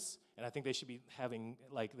experience, and I think they should be having,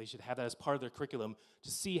 they should have that as part of their curriculum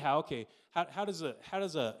to see how does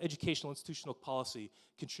a educational institutional policy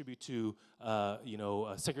contribute to,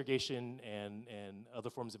 segregation and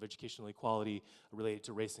other forms of educational equality related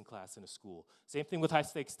to race and class in a school. Same thing with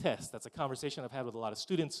high-stakes tests. That's a conversation I've had with a lot of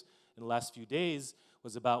students in the last few days,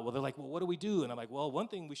 was about, they're like, what do we do? And I'm like, one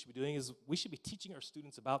thing we should be doing is we should be teaching our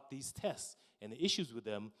students about these tests and the issues with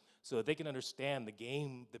them, so that they can understand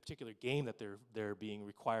the particular game that they're being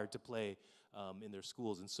required to play in their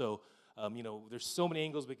schools. And so, there's so many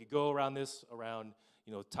angles we could go around this,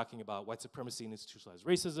 talking about white supremacy and institutionalized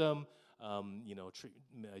racism,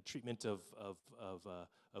 treatment of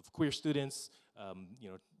queer students,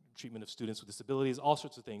 treatment of students with disabilities, all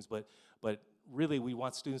sorts of things. But really, we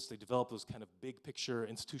want students to develop those kind of big picture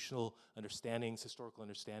institutional understandings, historical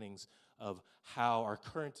understandings of how our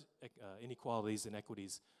current inequalities and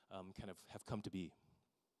equities kind of have come to be.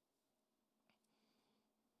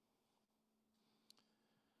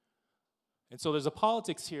 And so there's a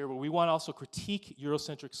politics here where we want to also critique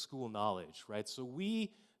Eurocentric school knowledge, right? So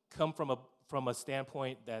we come from a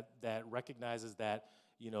standpoint that recognizes that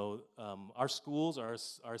our schools are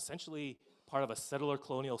essentially part of a settler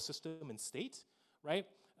colonial system and state, right?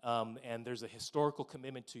 And there's a historical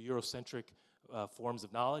commitment to Eurocentric forms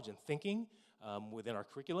of knowledge and thinking within our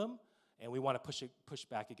curriculum, and we want to push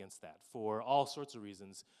back against that for all sorts of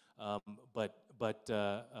reasons.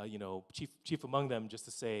 Chief among them, just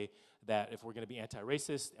to say that if we're going to be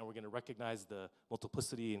anti-racist and we're going to recognize the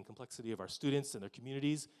multiplicity and complexity of our students and their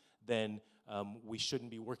communities, then we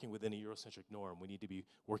shouldn't be working within a Eurocentric norm. We need to be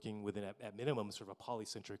working within, at minimum, sort of a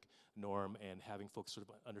polycentric norm, and having folks sort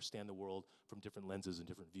of understand the world from different lenses and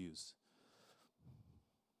different views.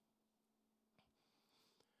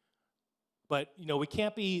 But, we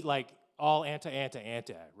can't be all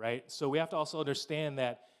anti, right? So we have to also understand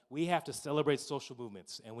that we have to celebrate social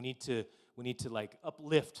movements, and we need to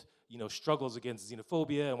uplift struggles against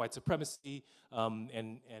xenophobia and white supremacy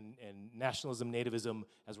and nationalism, nativism,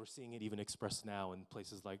 as we're seeing it even expressed now in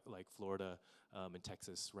places like Florida and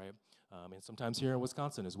Texas, right? And sometimes here in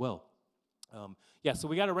Wisconsin as well. So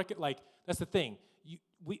we got to that's the thing. You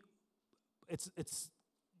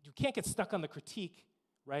can't get stuck on the critique,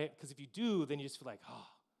 right? Because if you do, then you just feel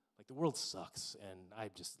the world sucks, and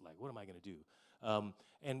I'm just what am I going to do?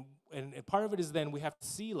 And part of it is then we have to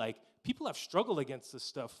see people have struggled against this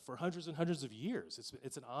stuff for hundreds and hundreds of years.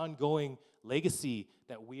 It's an ongoing legacy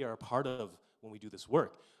that we are a part of when we do this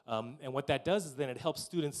work. And what that does is then it helps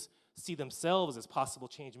students see themselves as possible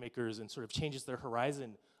change makers, and sort of changes their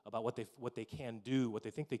horizon about what they can do, what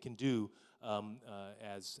they think they can do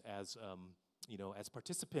as as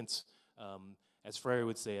participants, as Freire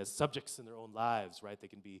would say, as subjects in their own lives, right? They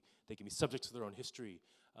can be subjects to their own history,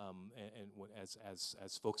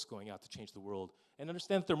 as folks going out to change the world, and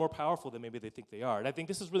understand that they're more powerful than maybe they think they are. And I think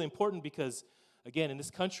this is really important because, again, in this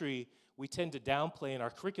country, we tend to downplay in our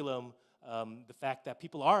curriculum the fact that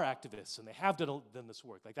people are activists and they have done this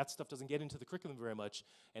work. Like, that stuff doesn't get into the curriculum very much,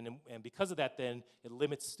 and because of that, then it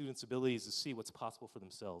limits students' abilities to see what's possible for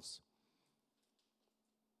themselves.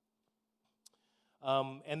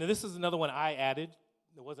 And then this is another one I added.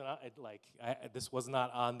 It wasn't this was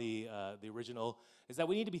not on the original. Is that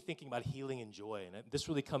we need to be thinking about healing and joy, and this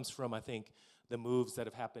really comes from, I think, the moves that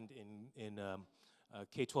have happened in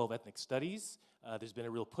K-12 ethnic studies. There's been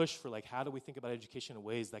a real push for, like, how do we think about education in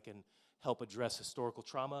ways that can help address historical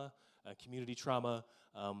trauma, community trauma,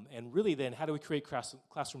 and really then how do we create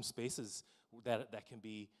classroom spaces that can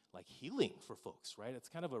be like healing for folks, right? It's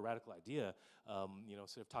kind of a radical idea,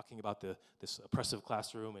 instead of talking about this oppressive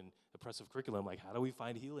classroom and oppressive curriculum, like how do we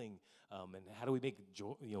find healing, and how do we make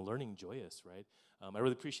learning joyous, right? I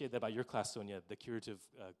really appreciate that about your class, Sonia, the curative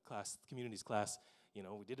class, communities class. We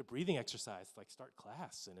did a breathing exercise to, like, start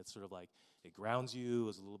class, and it's sort of like it grounds you. It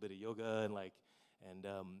was a little bit of yoga, and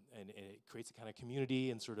it creates a kind of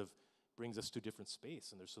community and sort of brings us to a different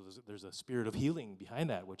space. And there's a spirit of healing behind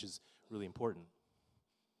that, which is really important.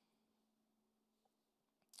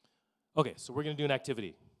 Okay, so we're going to do an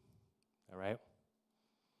activity, all right?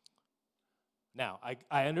 Now,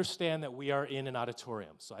 I understand that we are in an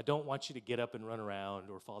auditorium, so I don't want you to get up and run around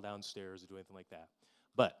or fall downstairs or do anything like that.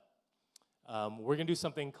 But we're going to do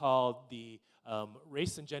something called the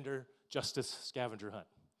Race and Gender Justice Scavenger Hunt,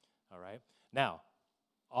 all right? Now,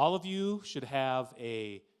 all of you should have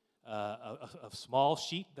a small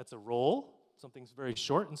sheet that's a roll, something's very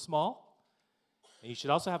short and small. And you should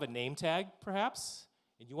also have a name tag, perhaps.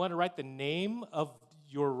 And you want to write the name of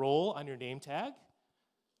your role on your name tag.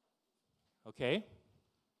 Okay?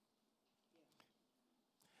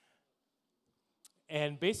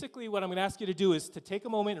 And basically what I'm going to ask you to do is to take a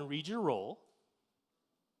moment and read your role.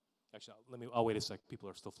 Actually, I'll wait a sec. People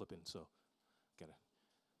are still flipping, so got to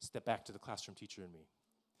step back to the classroom teacher and me.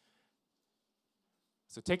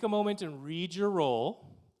 So take a moment and read your role.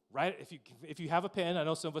 Right? If you have a pen, I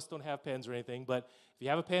know some of us don't have pens or anything, but if you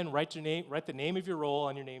have a pen, write the name of your role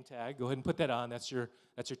on your name tag. Go ahead and put that on. That's your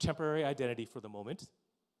temporary identity for the moment.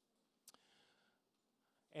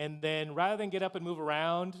 And then rather than get up and move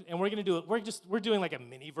around, and we're going to do it, we're doing like a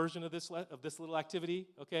mini version of this little activity,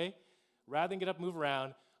 okay? Rather than get up and move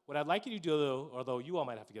around, what I'd like you to do, though, although you all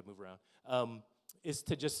might have to get up and move around, is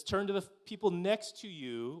to just turn to the people next to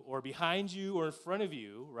you or behind you or in front of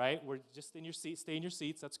you, right? We're just in your seats, stay in your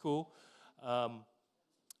seats, that's cool.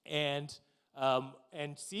 And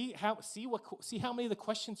see how many of the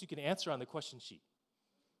questions you can answer on the question sheet.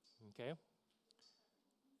 Okay?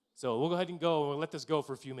 So we'll go ahead and we'll let this go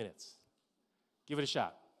for a few minutes. Give it a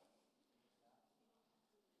shot.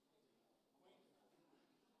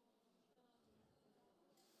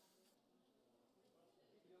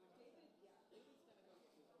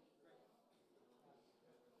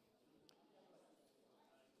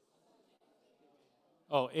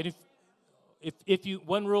 Oh, and if you,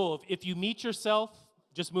 one rule, if you meet yourself,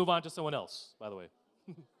 just move on to someone else, by the way.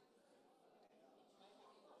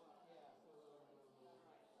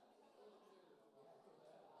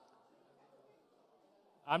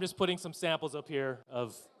 I'm just putting some samples up here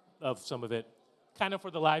of some of it, kind of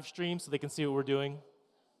for the live stream so they can see what we're doing.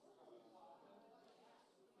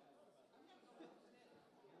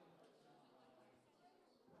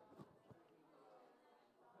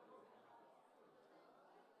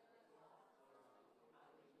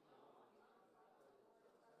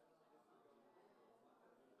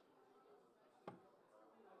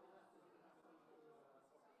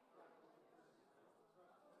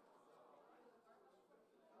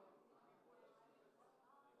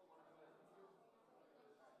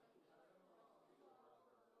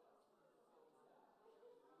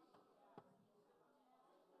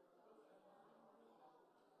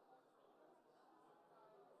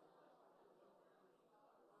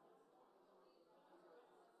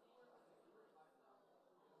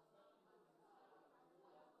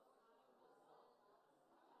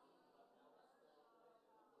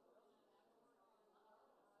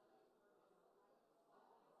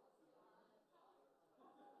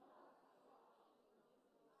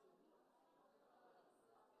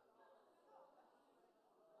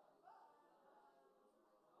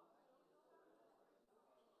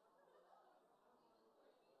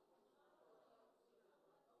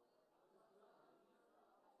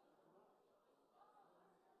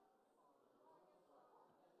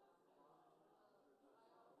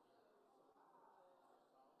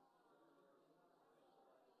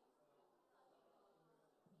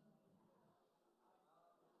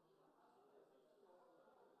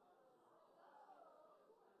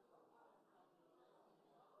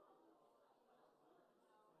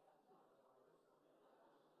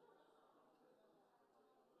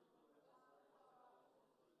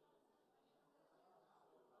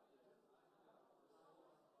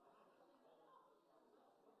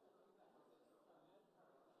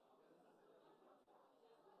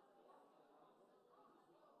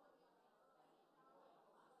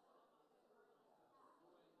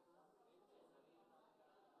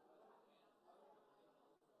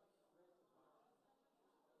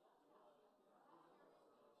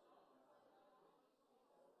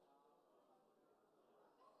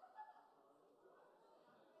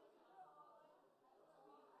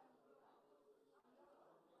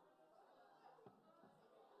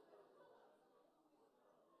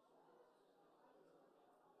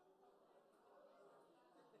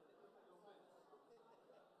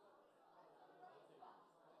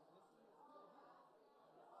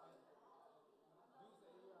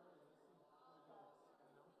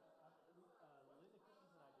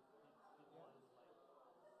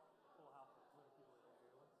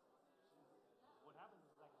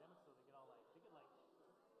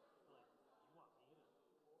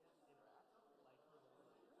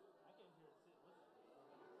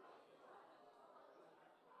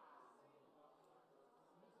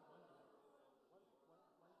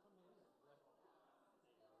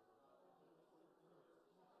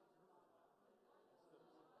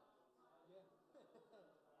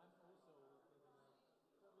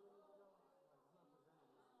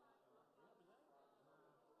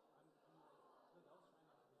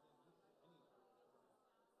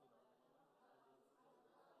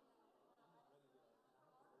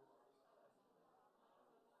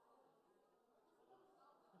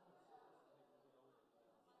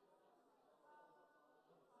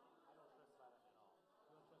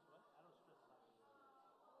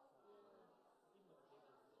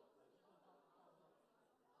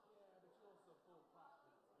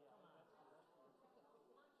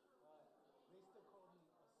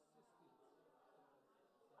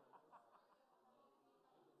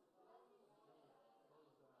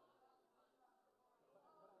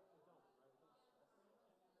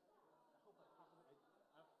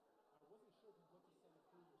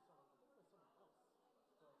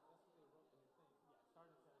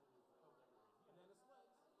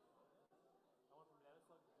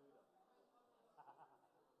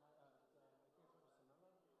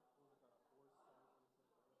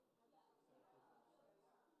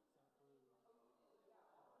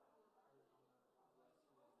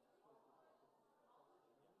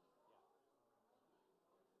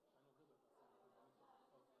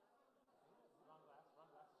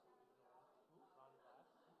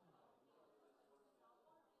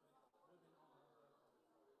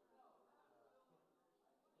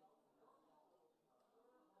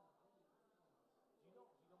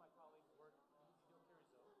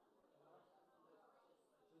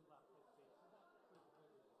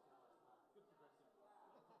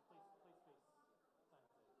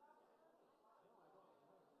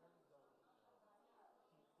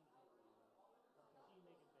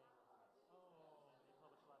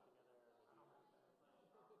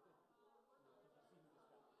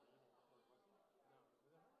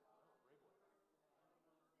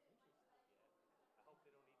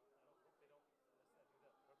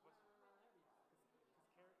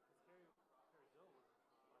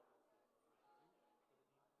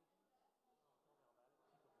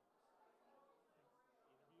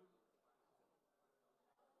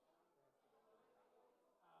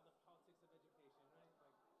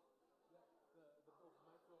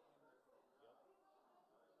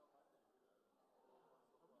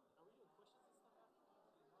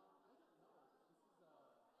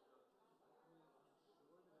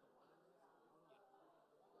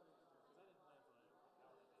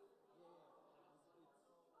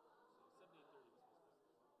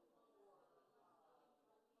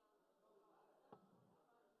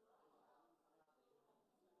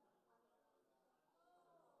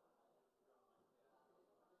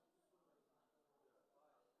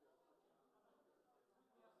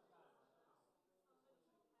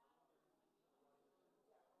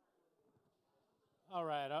 All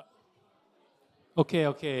right. Okay,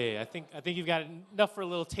 okay. I think you've got enough for a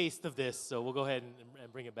little taste of this, so we'll go ahead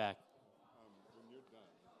and bring it back. When you're done,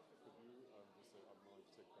 could you just say, I'm willing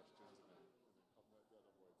to take questions, and then the other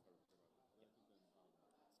boys have it. And I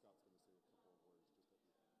think then Scott's going to say a couple of words just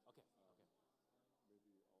at the end. Okay. Okay. Maybe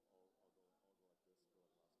I'll go like this, go like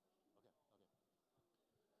last question.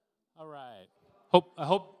 Okay. All right. I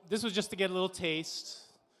hope this was just to get a little taste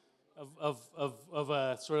of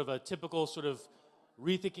a sort of a typical sort of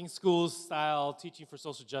rethinking schools style teaching for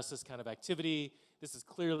social justice kind of activity. This is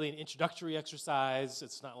clearly an introductory exercise.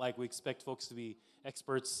 It's not like we expect folks to be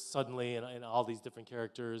experts suddenly in all these different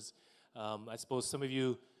characters. I suppose some of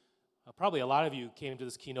you, probably a lot of you, came to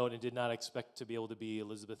this keynote and did not expect to be able to be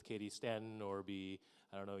Elizabeth Cady Stanton or be,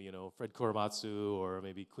 I don't know, Fred Korematsu or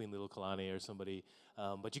maybe Queen Little Kalani or somebody.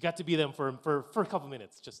 But you got to be them for a couple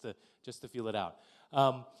minutes just to feel it out.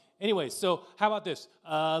 Anyway, so how about this?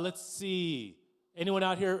 Let's see. Anyone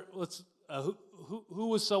out here?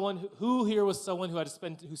 Who here was someone who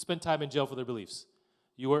spent time in jail for their beliefs?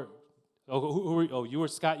 You were. Oh, who were? Oh, you were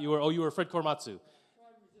Scott. You were Fred Korematsu.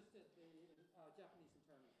 Resisted the Japanese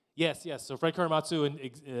internment. Yes. So Fred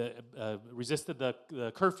Korematsu resisted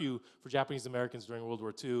the curfew for Japanese Americans during World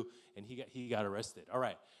War II, and he got arrested. All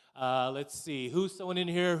right. Let's see. Who's someone in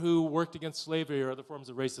here who worked against slavery or other forms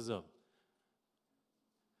of racism?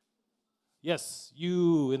 Yes,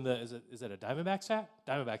 you in the is that a Diamondbacks hat?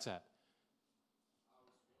 Diamondbacks hat.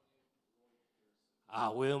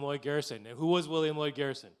 William Lloyd Garrison. And who was William Lloyd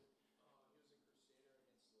Garrison?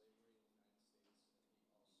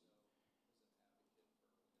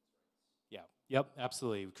 Yeah. Yep.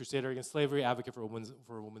 Absolutely. Crusader against slavery, advocate for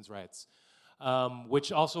women's rights,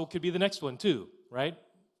 which also could be the next one too, right?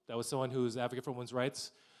 That was someone who was advocate for women's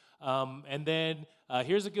rights. And then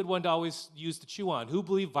here's a good one to always use to chew on. Who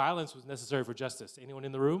believed violence was necessary for justice? Anyone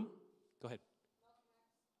in the room? Go ahead.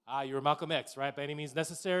 You were Malcolm X, right? By any means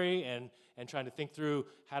necessary, and trying to think through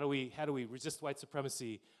how do we resist white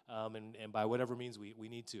supremacy, and by whatever means we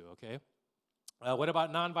need to. Okay. What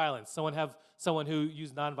about nonviolence? Someone who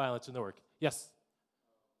used nonviolence in their work? Yes.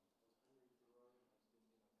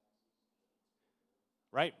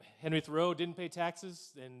 Right. Henry Thoreau didn't pay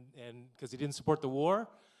taxes, and because he didn't support the war.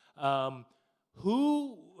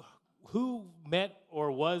 Who met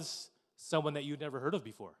or was someone that you'd never heard of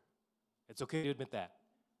before? It's okay to admit that.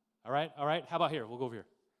 All right. How about here? We'll go over here.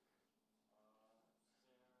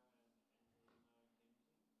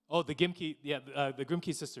 Oh, the Grimke, the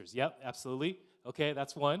Grimke sisters. Yep, absolutely. Okay,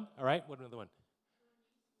 that's one. All right, what another one?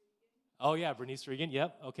 Oh yeah, Bernice Regan.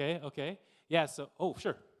 Yep. Okay. Yeah. So,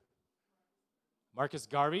 sure. Marcus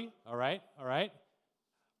Garvey. All right.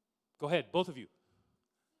 Go ahead, both of you.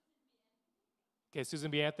 Okay,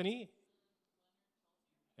 Susan B. Anthony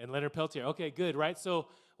and Leonard Peltier. Okay, good, right? So,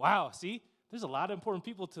 wow, see, there's a lot of important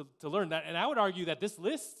people to learn that. And I would argue that this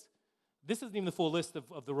isn't even the full list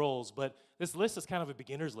of the roles, but this list is kind of a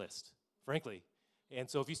beginner's list, frankly. And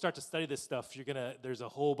so if you start to study this stuff, there's a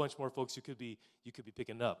whole bunch more folks you could be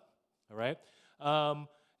picking up, all right?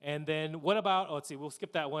 And then what about, let's see, we'll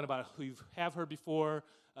skip that one about who you have heard before.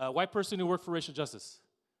 White person who worked for racial justice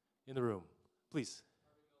in the room, please.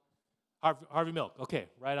 Harvey Milk. Okay,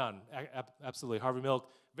 right on. Absolutely. Harvey Milk,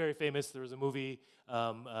 very famous. There was a movie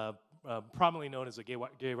prominently known as a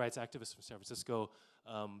gay rights activist from San Francisco,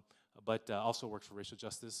 but also worked for racial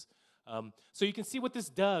justice. So you can see what this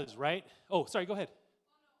does, right? Oh, sorry, go ahead.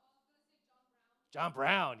 John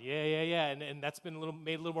Brown. Yeah. And that's been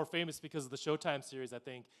made a little more famous because of the Showtime series, I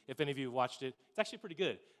think. If any of you watched it, it's actually pretty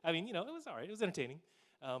good. I mean, it was all right. It was entertaining.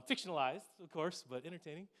 Fictionalized, of course, but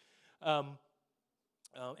entertaining. And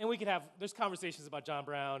there's conversations about John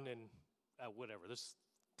Brown and whatever. There's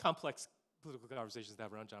complex political conversations to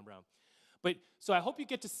have around John Brown. But so I hope you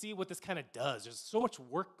get to see what this kind of does. There's so much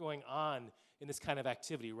work going on in this kind of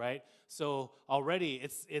activity, right? So already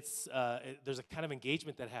there's a kind of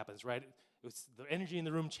engagement that happens, right? The energy in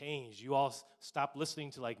the room changed. You all stopped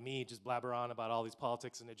listening to like me just blabber on about all these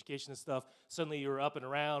politics and education and stuff. Suddenly you were up and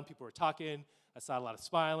around. People were talking. I saw a lot of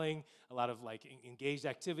smiling, a lot of like engaged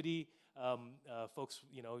activity. Folks,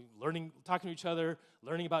 learning, talking to each other,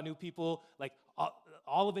 learning about new people, like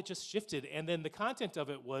all of it just shifted. And then the content of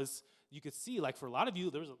it was, you could see, like for a lot of you,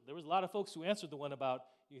 there was a lot of folks who answered the one about,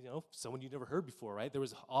 someone you'd never heard before, right? There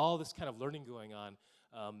was all this kind of learning going on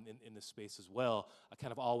in this space as well,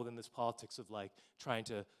 kind of all within this politics of like trying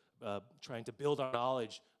to build our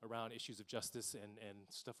knowledge around issues of justice and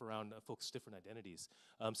stuff around folks' different identities.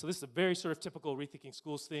 So this is a very sort of typical Rethinking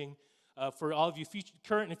Schools thing. For all of you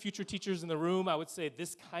current and future teachers in the room, I would say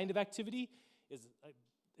this kind of activity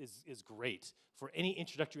is great for any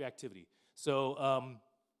introductory activity. So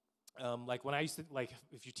Like when I used to, like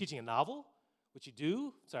if you're teaching a novel, what you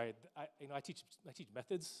do, sorry, I teach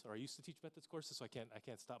methods, or I used to teach methods courses, so I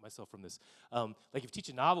can't stop myself from this. Like if you teach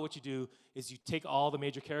a novel, what you do is you take all the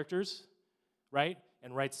major characters, right,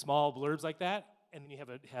 and write small blurbs like that, and then you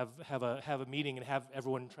have a meeting and have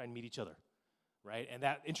everyone try and meet each other, right? And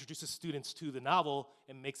that introduces students to the novel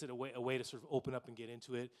and makes it a way to sort of open up and get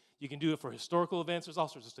into it. You can do it for historical events. There's all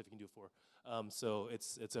sorts of stuff you can do it for. So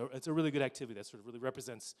it's a really good activity that sort of really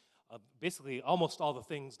represents basically almost all the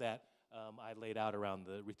things that I laid out around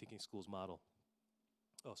the Rethinking Schools model.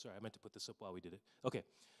 Oh, sorry, I meant to put this up while we did it. Okay.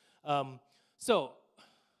 So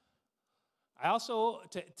I also,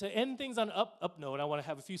 to end things on up note, I want to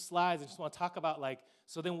have a few slides. I just want to talk about, like,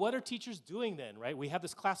 so then what are teachers doing then, right? We have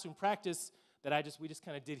this classroom practice that we just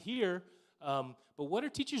kind of did here, but what are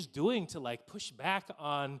teachers doing to, like, push back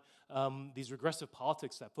on these regressive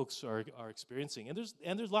politics that folks are experiencing?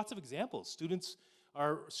 And there's lots of examples. Students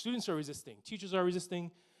are resisting, teachers are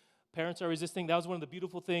resisting, parents are resisting. That was one of the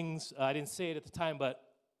beautiful things. I didn't say it at the time, but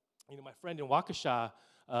my friend in Waukesha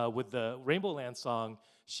with the Rainbow Land song,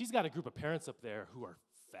 she's got a group of parents up there who are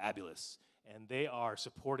fabulous, and they are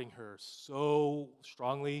supporting her so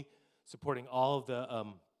strongly, supporting all of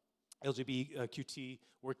the LGBTQT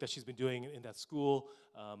work that she's been doing in that school.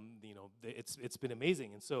 It's been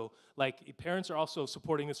amazing. And so, like, parents are also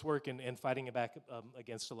supporting this work and fighting it back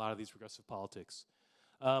against a lot of these regressive politics.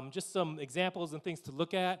 Just some examples and things to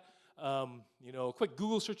look at. A quick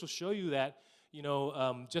Google search will show you that,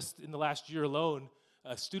 just in the last year alone,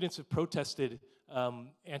 students have protested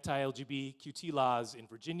anti-LGBTQT laws in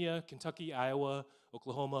Virginia, Kentucky, Iowa,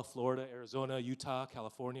 Oklahoma, Florida, Arizona, Utah,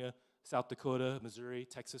 California, South Dakota, Missouri,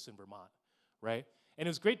 Texas, and Vermont, right? And it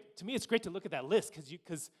was great, to me, it's great to look at that list,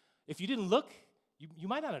 because if you didn't look, you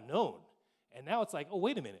might not have known. And now it's like, oh,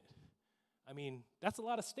 wait a minute. I mean, that's a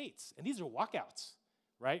lot of states, and these are walkouts,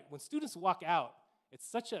 right? When students walk out, it's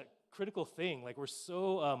such a critical thing. Like, we're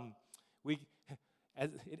so,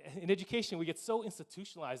 in education, we get so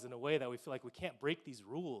institutionalized in a way that we feel like we can't break these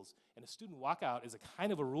rules. And a student walkout is a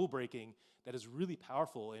kind of a rule breaking that is really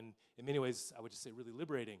powerful, and in many ways, I would just say really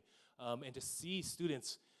liberating. And to see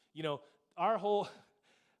students, our whole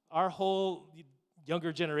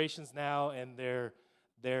younger generations now and their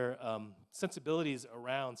sensibilities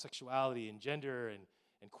around sexuality and gender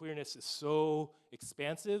and queerness is so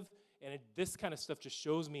expansive. And this kind of stuff just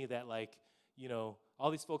shows me that, like, all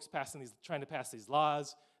these folks trying to pass these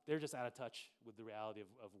laws, they're just out of touch with the reality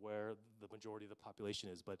of where the majority of the population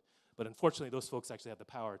is. But unfortunately, those folks actually have the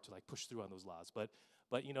power to, like, push through on those laws. But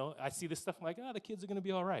I see this stuff, I'm like, the kids are going to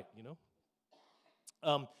be all right,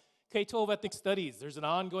 K-12 ethnic studies, there's an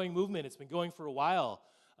ongoing movement. It's been going for a while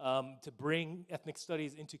to bring ethnic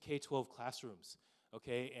studies into K-12 classrooms,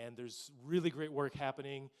 okay? And there's really great work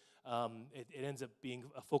happening. It ends up being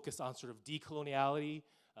a focus on sort of decoloniality,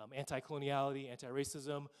 anti-coloniality,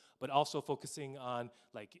 anti-racism, but also focusing on,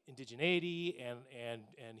 like, indigeneity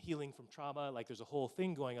and healing from trauma. Like, there's a whole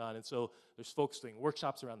thing going on. And so there's folks doing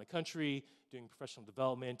workshops around the country, doing professional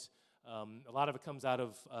development. A lot of it comes out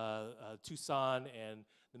of Tucson and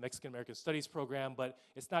the Mexican American Studies program, but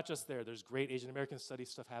it's not just there. There's great Asian American Studies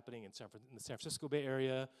stuff happening in the San Francisco Bay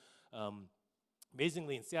Area.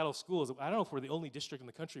 Amazingly, in Seattle schools, I don't know if we're the only district in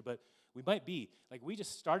the country, but we might be. Like, we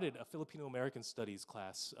just started a Filipino American Studies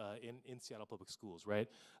class in Seattle Public Schools, right?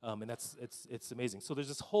 And it's amazing. So there's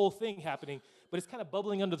this whole thing happening, but it's kind of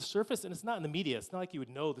bubbling under the surface, and it's not in the media. It's not like you would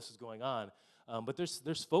know this is going on. But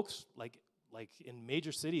there's folks like in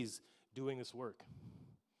major cities doing this work.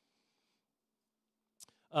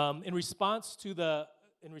 In response to the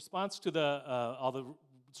all the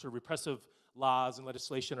sort of repressive laws and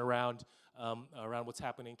legislation around what's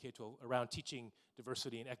happening in K-12, around teaching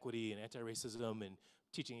diversity and equity and anti-racism and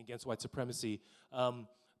teaching against white supremacy,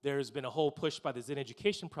 there's been a whole push by the Zen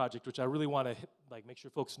Education Project, which I really want to make sure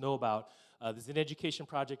folks know about. The Zen Education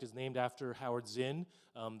Project is named after Howard Zinn,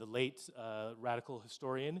 the late radical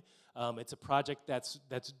historian. It's a project that's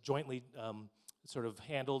jointly sort of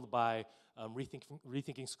handled by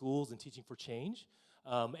Rethinking Schools and Teaching for Change.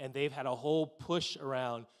 And they've had a whole push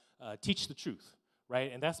around teach the truth,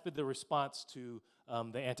 right? And that's been the response to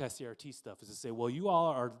the anti-CRT stuff, is to say, well,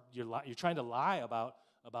 you're trying to lie about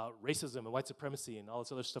racism and white supremacy and all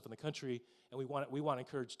this other stuff in the country, and we want to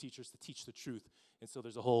encourage teachers to teach the truth. And so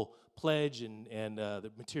there's a whole pledge and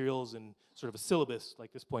the materials and sort of a syllabus,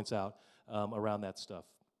 like this points out, around that stuff.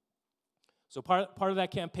 So part of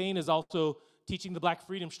that campaign is also teaching the Black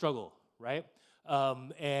freedom struggle, right?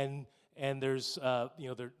 And there's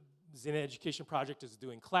the Zen Education Project is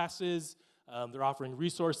doing classes. They're offering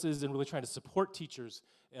resources and really trying to support teachers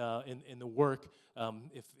in the work.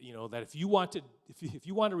 If you want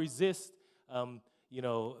to resist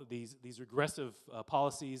these regressive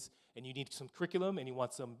policies, and you need some curriculum and you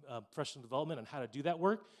want some professional development on how to do that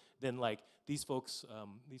work, then like these folks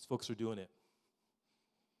are doing it.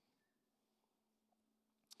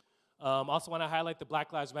 Also want to highlight the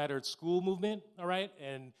Black Lives Matter at School movement. All right,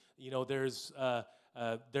 and there's an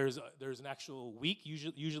actual week.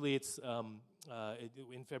 Usually it's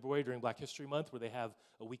in February during Black History Month, where they have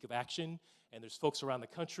a week of action, and there's folks around the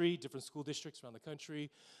country, different school districts around the country.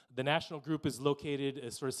 The national group is located,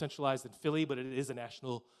 sort of centralized in Philly, but it is a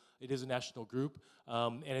national group,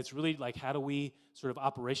 and it's really like, how do we sort of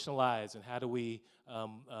operationalize, and how do we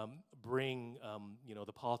bring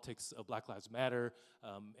the politics of Black Lives Matter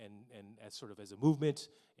and as sort of as a movement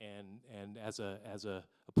and as a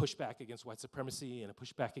pushback against white supremacy and a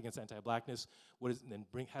pushback against anti-blackness.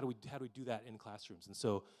 How do we do that in classrooms? And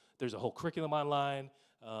so there's a whole curriculum online.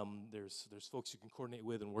 There's folks you can coordinate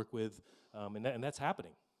with and work with, and that's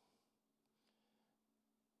happening.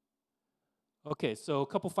 Okay, so a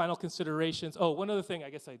couple final considerations. Oh, one other thing,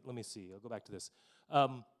 let me see, I'll go back to this.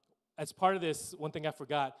 As part of this, one thing I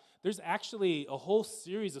forgot, there's actually a whole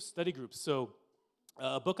series of study groups. So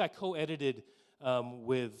a book I co-edited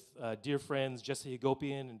with dear friends Jesse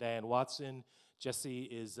Hagopian and Diane Watson. Jesse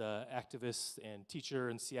is an activist and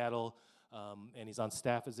teacher in Seattle, and he's on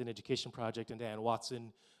staff as an education project, and Diane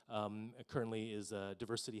Watson currently is a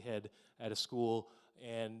diversity head at a school.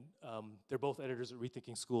 And they're both editors at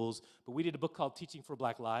Rethinking Schools. But we did a book called Teaching for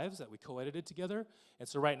Black Lives that we co-edited together. And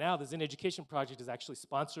so right now, the Zen Education Project is actually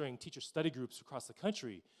sponsoring teacher study groups across the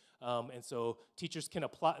country. And so teachers can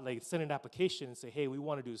apply, like send an application and say, hey, we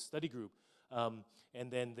want to do a study group. And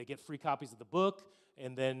then they get free copies of the book.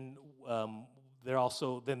 And then they're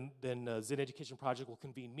also, then Zen Education Project will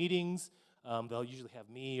convene meetings. They'll usually have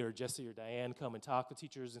me or Jesse or Diane come and talk with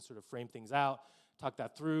teachers and sort of frame things out, talk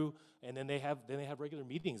that through, and then they have regular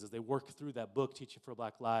meetings as they work through that book, Teaching for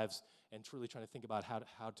Black Lives, and truly trying to think about how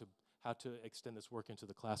to extend this work into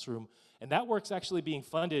the classroom. And that work's actually being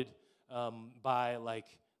funded by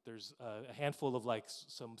there's a handful of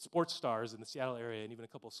some sports stars in the Seattle area, and even a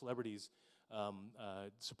couple of celebrities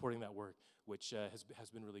supporting that work, which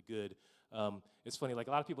has been really good. It's funny, a lot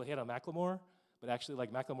of people hate on Macklemore, but actually,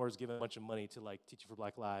 Macklemore has given a bunch of money to Teaching for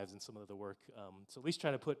Black Lives and some of the work. So at least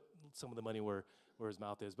trying to put some of the money where his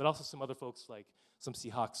mouth is. But also some other folks, some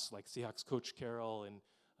Seahawks, Seahawks coach Carroll, and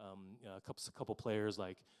a couple players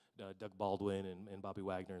like Doug Baldwin and Bobby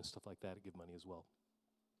Wagner and stuff like that give money as well.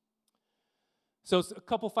 So a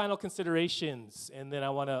couple final considerations, and then I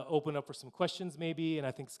want to open up for some questions maybe. And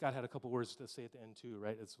I think Scott had a couple words to say at the end too,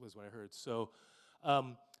 right? That was what I heard. So.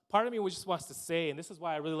 Part of me just wants to say, and this is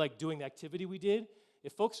why I really like doing the activity we did,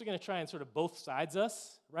 if folks are going to try and sort of both sides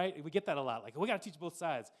us, right? We get that a lot, we got to teach both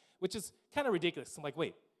sides, which is kind of ridiculous. I'm like,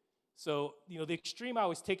 wait. So, the extreme I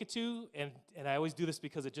always take it to, and I always do this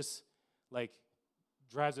because it just,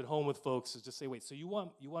 drives it home with folks, is just say, wait, so you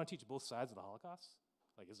want to teach both sides of the Holocaust?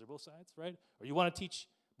 Is there both sides, right? Or you want to teach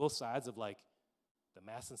both sides of, the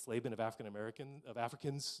mass enslavement of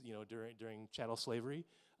Africans, during chattel slavery?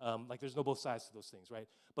 There's no both sides to those things, right?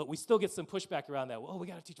 But we still get some pushback around that. Well, we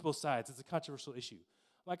got to teach both sides. It's a controversial issue.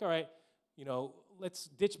 I'm like, all right, let's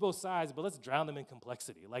ditch both sides, but let's drown them in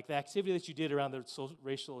complexity. The activity that you did around the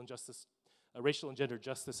racial and gender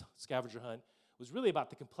justice scavenger hunt was really about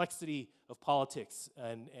the complexity of politics,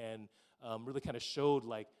 and really kind of showed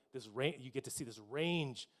this you get to see this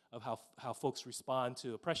range of how folks respond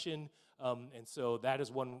to oppression, and so that is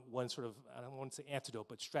one sort of, I don't want to say antidote,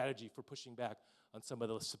 but strategy for pushing back on some of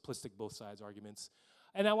those simplistic both sides arguments.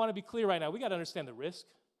 And I want to be clear right now, we got to understand the risk,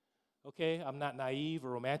 okay? I'm not naive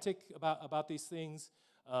or romantic about these things.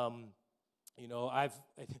 When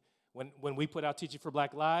we put out Teaching for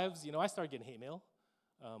Black Lives, I started getting hate mail.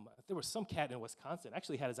 There was some cat in Wisconsin,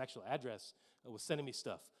 actually had his actual address, was sending me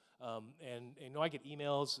stuff. And I get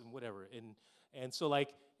emails and whatever. And so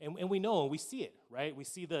and we know, and we see it, right? We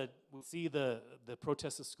see the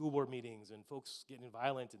protests at school board meetings and folks getting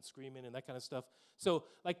violent and screaming and that kind of stuff. So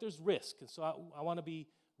there's risk, and so I want to be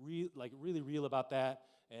really real about that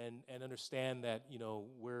and understand that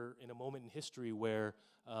we're in a moment in history where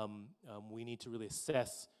we need to really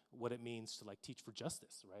assess what it means to teach for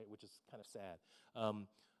justice, right? Which is kind of sad.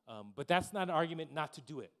 But that's not an argument not to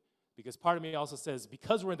do it, because part of me also says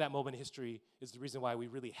because we're in that moment in history is the reason why we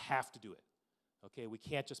really have to do it. Okay, we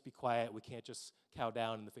can't just be quiet. We can't just cow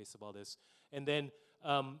down in the face of all this. And then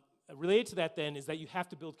related to that then is that you have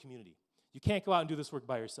to build community. You can't go out and do this work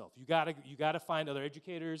by yourself. You gotta find other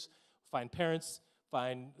educators, find parents,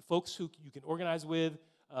 find folks who you can organize with,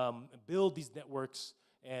 build these networks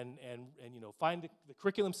and find the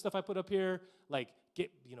curriculum stuff I put up here, like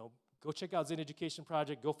go check out Zen Education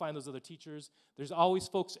Project, go find those other teachers. There's always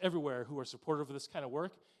folks everywhere who are supportive of this kind of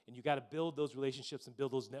work, and you got to build those relationships and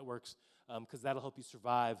build those networks because that'll help you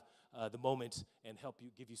survive the moment and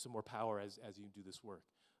give you some more power as you do this work.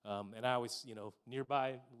 And I always,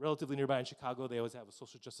 relatively nearby in Chicago, they always have a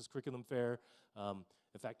social justice curriculum fair.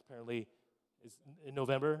 In fact, apparently, it's in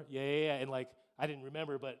November. Yeah. And I didn't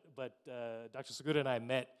remember, but Dr. Segura and I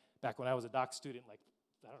met back when I was a doc student, I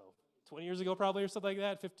don't know, 20 years ago probably or something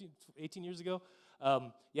like that, 18 years ago.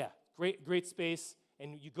 Great space.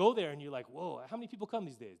 And you go there and you're like, whoa, how many people come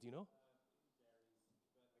these days? Do you know?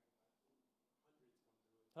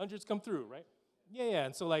 Hundreds come through, right? Yeah.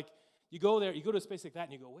 And so you go there, you go to a space like that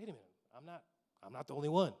and you go, wait a minute, I'm not the only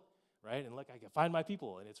one, right? And I can find my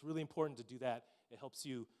people. And it's really important to do that. It helps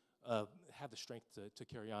you have the strength to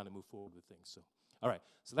carry on and move forward with things. So, all right.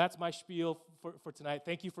 So that's my spiel for tonight.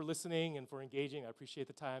 Thank you for listening and for engaging. I appreciate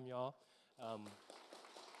the time, y'all.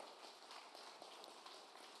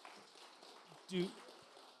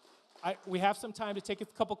 We have some time to take a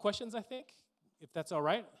couple questions, I think, if that's all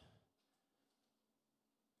right.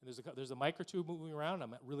 And there's a mic or two moving around.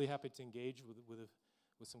 I'm really happy to engage with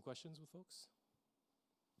some questions with folks.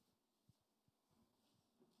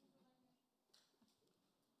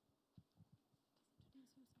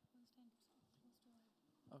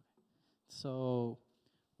 So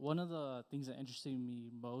one of the things that interested me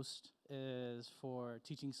most is for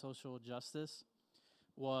teaching social justice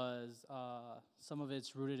was some of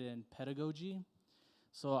it's rooted in pedagogy.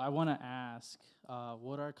 So I want to ask,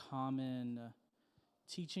 what are common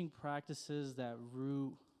teaching practices that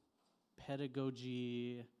root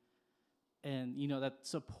pedagogy and, that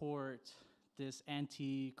support this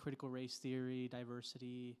anti-critical race theory,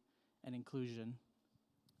 diversity, and inclusion?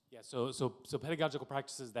 Yeah, so pedagogical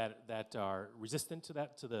practices that are resistant to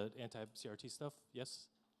the anti-CRT stuff, yes?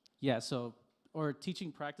 Yeah, or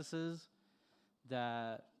teaching practices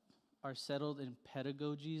that are settled in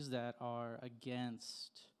pedagogies that are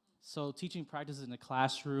against, so teaching practices in the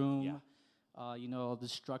classroom, the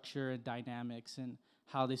structure and dynamics and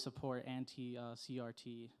how they support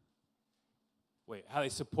anti-CRT. Wait, how they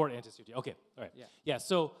support anti-CRT, okay, all right. Yeah,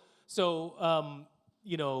 so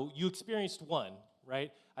you experienced one,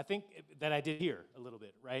 right? I think that I did here a little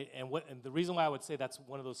bit, right? And the reason why I would say that's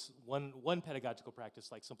one of those one pedagogical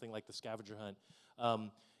practice, like something like the scavenger hunt,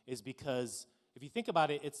 is because if you think about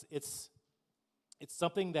it, it's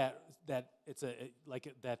something that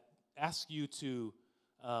asks you to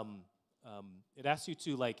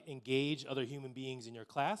engage other human beings in your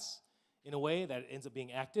class in a way that ends up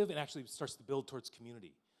being active and actually starts to build towards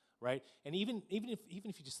community, right? And even if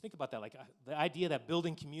you just think about that, the idea that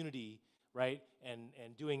building community, right,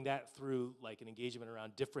 and doing that through an engagement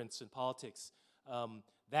around difference in politics,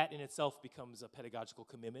 that in itself becomes a pedagogical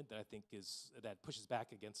commitment that I think that pushes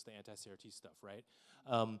back against the anti-CRT stuff, right?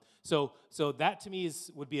 So that to me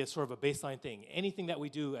would be a sort of a baseline thing. Anything that we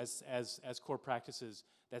do as core practices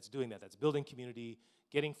that's doing that's building community,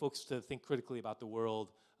 getting folks to think critically about the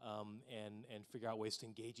world, and figure out ways to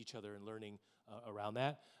engage each other and learning around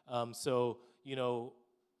that.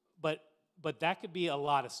 But that could be a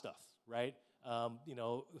lot of stuff, right? I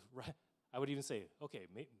would even say, okay,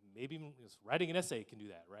 maybe writing an essay can do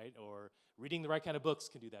that, right? Or reading the right kind of books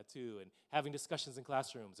can do that too, and having discussions in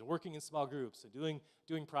classrooms, and working in small groups, and doing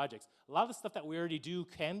projects. A lot of the stuff that we already do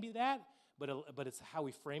can be that, but it's how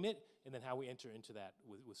we frame it, and then how we enter into that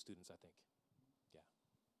with students, I think. Yeah.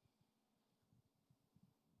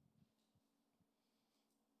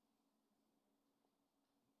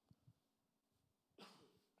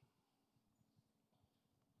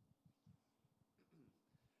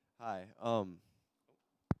 Hi.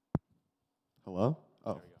 Hello?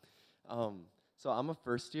 Oh. There we go. So I'm a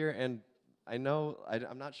first year, and I know,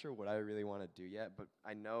 I'm not sure what I really want to do yet, but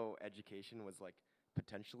I know education was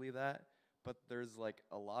potentially that, but there's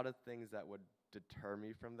a lot of things that would deter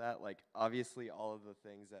me from that. Obviously all of the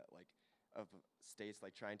things that of states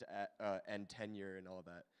trying to end tenure and all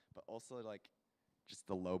that, but also just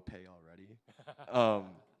the low pay already.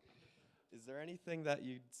 Is there anything that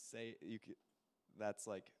you'd say that's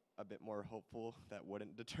a bit more hopeful that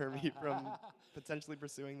wouldn't deter me from potentially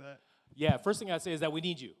pursuing that? Yeah, first thing I'd say is that we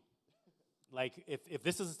need you. If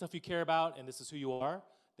this is the stuff you care about and this is who you are,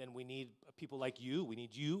 then we need people like you. We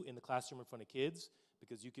need you in the classroom in front of kids,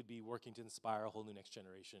 because you could be working to inspire a whole new next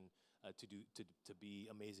generation to be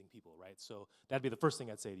amazing people, right? So that'd be the first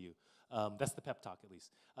thing I'd say to you. That's the pep talk, at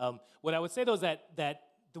least. What I would say, though, is that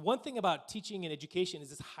the one thing about teaching and education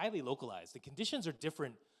is it's highly localized. The conditions are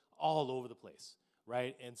different all over the place,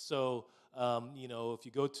 right? And so, you know, if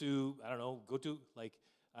you go to, I don't know, go to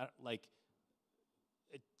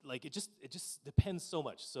it just depends so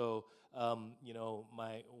much. So, you know,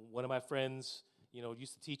 one of my friends, you know,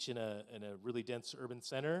 used to teach in a really dense urban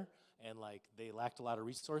center, and like they lacked a lot of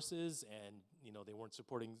resources, and you know, they weren't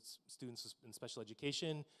supporting students in special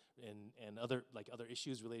education and other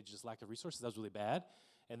issues related to just lack of resources. That was really bad.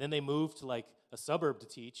 And then they moved to like a suburb to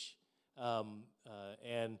teach,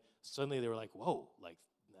 and suddenly they were like, whoa, like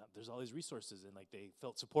now there's all these resources, and like they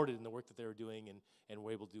felt supported in the work that they were doing, and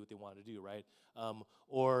were able to do what they wanted to do, right?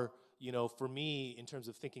 Or, you know, for me, in terms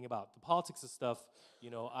of thinking about the politics of stuff, you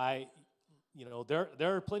know,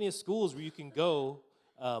 there are plenty of schools where you can go,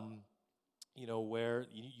 you know, where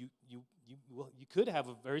you could have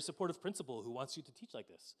a very supportive principal who wants you to teach like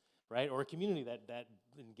this, right? Or a community that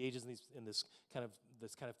engages in this kind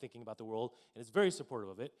of thinking about the world and is very supportive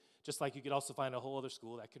of it. Just like you could also find a whole other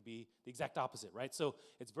school that could be the exact opposite, right? So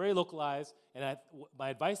it's very localized, and my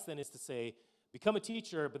advice then is to say, become a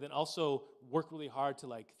teacher, but then also work really hard to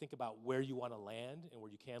like think about where you want to land and where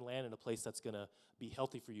you can land in a place that's going to be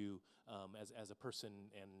healthy for you as a person,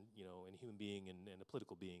 and you know, and a human being, and a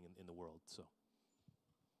political being in the world. So,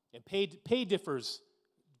 and pay differs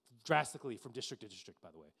drastically from district to district,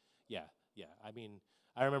 by the way. Yeah. I mean,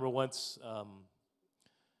 I remember once,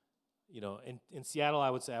 you know, in Seattle, I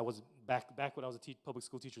would say I was back when I was a public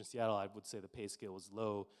school teacher in Seattle. I would say the pay scale was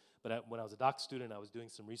low, but when I was a doc student, I was doing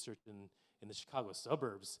some research in the Chicago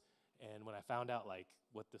suburbs, and when I found out like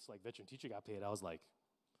what this like veteran teacher got paid, I was like,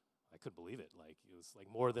 I couldn't believe it. Like it was like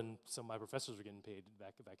more than some of my professors were getting paid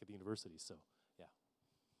back at the university. So yeah.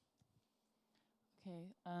 Okay,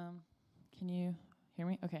 can you hear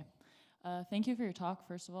me? Okay. Thank you for your talk,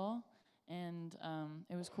 first of all. And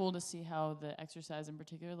it was cool to see how the exercise in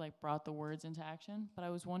particular like brought the words into action. But I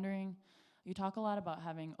was wondering, you talk a lot about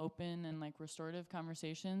having open and like restorative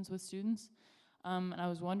conversations with students. And I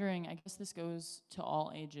was wondering, I guess this goes to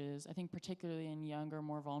all ages, I think particularly in younger,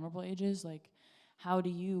 more vulnerable ages, like how do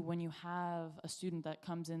you, when you have a student that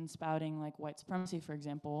comes in spouting like white supremacy, for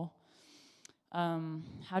example,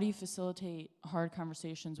 how do you facilitate hard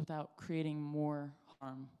conversations without creating more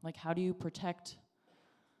harm? Like how do you protect,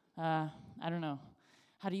 I don't know,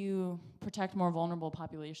 how do you protect more vulnerable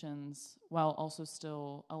populations while also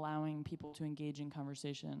still allowing people to engage in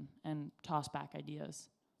conversation and toss back ideas?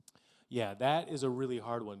 Yeah, that is a really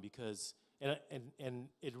hard one because, and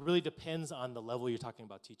it really depends on the level you're talking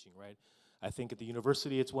about teaching, right? I think at the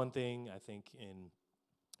university it's one thing. I think in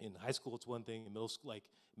high school it's one thing. In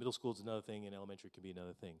middle school it's another thing. In elementary it can be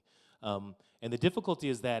another thing. And the difficulty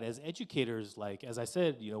is that as educators, like as I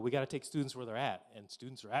said, you know, we got to take students where they're at, and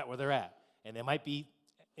students are at where they're at, and they might be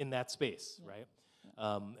in that space, right?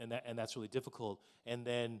 And that's really difficult. And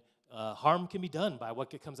then harm can be done by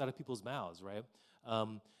what comes out of people's mouths, right?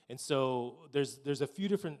 And so there's a few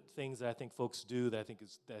different things that I think folks do that I think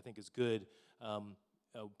is good.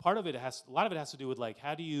 A lot of it has to do with like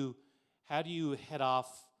how do you head off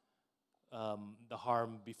the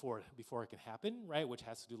harm before it can happen, right? Which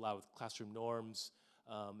has to do a lot with classroom norms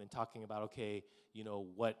and talking about, okay, you know,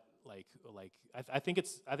 what I think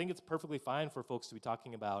it's perfectly fine for folks to be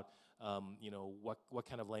talking about you know, what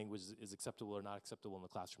kind of language is acceptable or not acceptable in the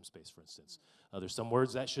classroom space, for instance. There's some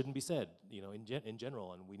words that shouldn't be said, you know, in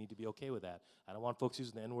general, and we need to be okay with that. I don't want folks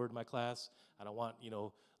using the N-word in my class. I don't want, you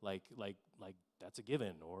know, like that's a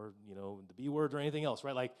given, or, you know, the B word or anything else,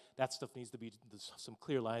 right? Like that stuff needs to be, some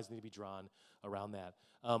clear lines need to be drawn around that.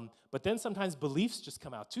 But then sometimes beliefs just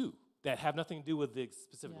come out too that have nothing to do with the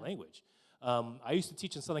specific language. I used to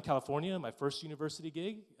teach in Southern California, my first university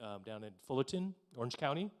gig down in Fullerton, Orange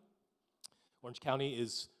County. Orange County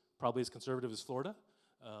is probably as conservative as Florida.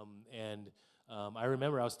 I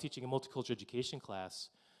remember I was teaching a multicultural education class,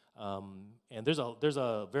 and there's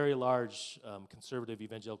a very large conservative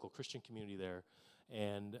evangelical Christian community there.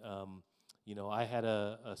 And you know, I had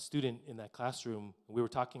a student in that classroom, and we were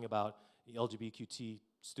talking about LGBTQ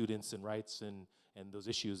students and rights and those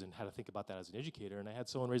issues and how to think about that as an educator. And I had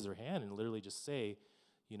someone raise their hand and literally just say,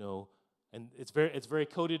 you know, and it's very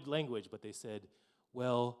coded language, but they said,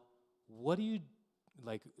 well, what do you,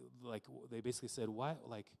 like they basically said, why,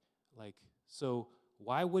 so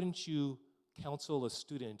why wouldn't you counsel a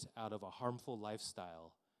student out of a harmful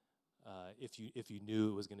lifestyle if you knew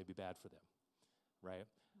it was going to be bad for them, right?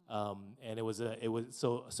 And it was a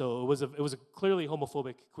clearly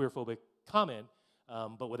homophobic, queerphobic comment,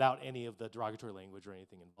 but without any of the derogatory language or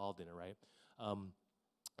anything involved in it, right?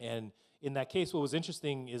 And in that case, what was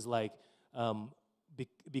interesting is like,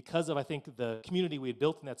 because of, I think, the community we had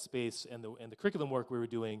built in that space and the curriculum work we were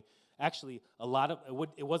doing, actually a lot of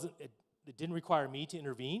it didn't require me to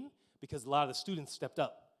intervene, because a lot of the students stepped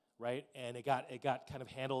up, right? And it got kind of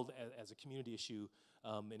handled as a community issue,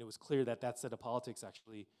 and it was clear that that set of politics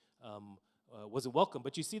actually wasn't welcome.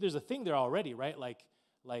 But you see, there's a thing there already, right? Like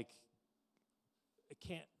it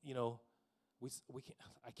can't, you know, we can't,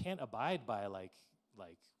 I can't abide by like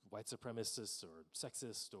white supremacists or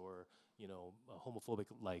sexist or, you know, homophobic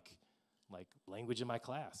like language in my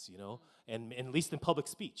class, you know, and at least in public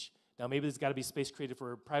speech. Now maybe there's got to be space created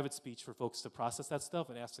for private speech for folks to process that stuff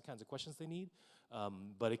and ask the kinds of questions they need,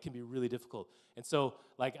 but it can be really difficult. And so,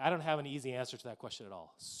 like, I don't have an easy answer to that question at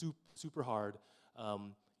all. Super hard,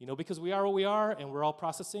 you know, because we are what we are and we're all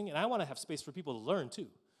processing, and I want to have space for people to learn too,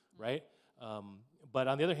 right? But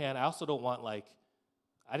on the other hand, I also don't want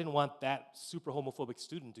I didn't want that super homophobic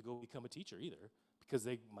student to go become a teacher either, because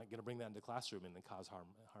they might gonna bring that into the classroom and then cause harm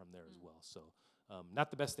there as well. So not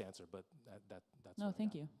the best answer, but that's No,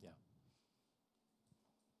 thank you. Yeah.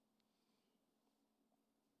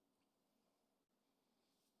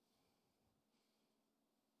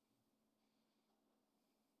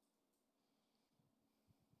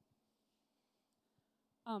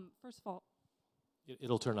 First of all,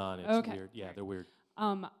 It'll turn on. It's Okay. weird. Yeah, they're weird.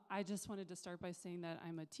 I just wanted to start by saying that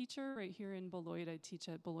I'm a teacher right here in Beloit. I teach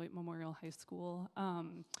at Beloit Memorial High School.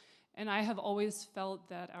 And I have always felt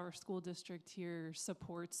that our school district here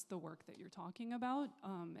supports the work that you're talking about,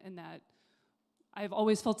 and that I've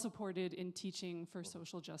always felt supported in teaching for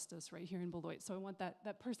social justice right here in Beloit. So I want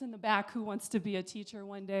that person in the back who wants to be a teacher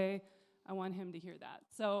one day, I want him to hear that.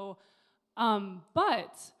 So,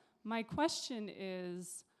 but my question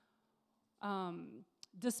is,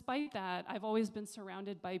 despite that, I've always been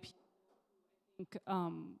surrounded by people who think,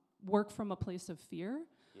 work from a place of fear.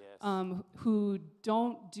 Yes. Who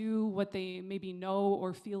don't do what they maybe know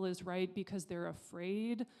or feel is right because they're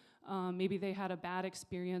afraid. Maybe they had a bad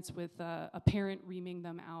experience with a parent reaming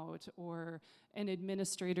them out, or an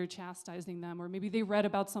administrator chastising them, or maybe they read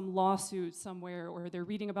about some lawsuit somewhere, or they're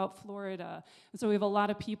reading about Florida. And so we have a lot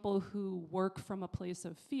of people who work from a place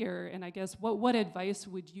of fear. And I guess what advice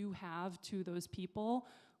would you have to those people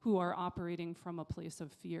who are operating from a place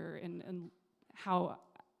of fear, and how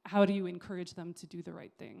do you encourage them to do the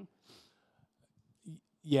right thing?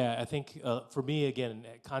 Yeah, I think for me, again,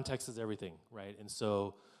 context is everything, right? And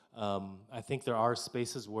so I think there are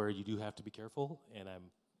spaces where you do have to be careful, and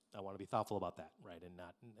I want to be thoughtful about that, right?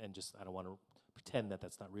 And just I don't want to pretend that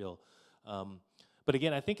that's not real. But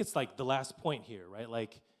again, I think it's like the last point here, right?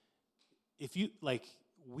 Like, if you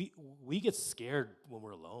we get scared when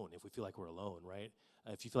we're alone, if we feel like we're alone, right?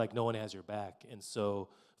 If you feel like no one has your back. And so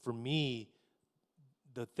for me,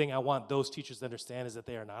 the thing I want those teachers to understand is that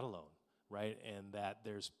they are not alone, right? And that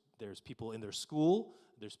there's people in their school,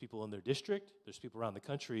 there's people in their district, there's people around the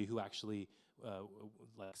country who actually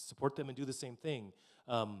support them and do the same thing.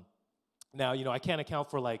 Now, you know, I can't account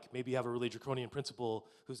for maybe you have a really draconian principal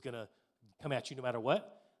who's gonna come at you no matter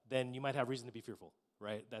what, then you might have reason to be fearful,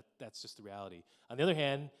 right? That's just the reality. On the other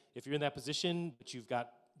hand, if you're in that position, but you've got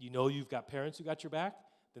parents who got your back,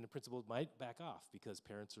 then the principal might back off, because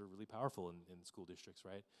parents are really powerful in school districts,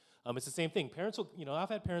 right? It's the same thing. Parents will, you know, I've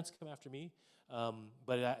had parents come after me,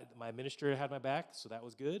 but my administrator had my back, so that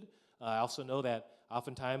was good. I also know that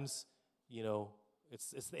oftentimes, you know,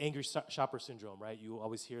 it's the angry shopper syndrome, right? You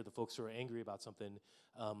always hear the folks who are angry about something,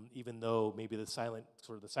 even though maybe the silent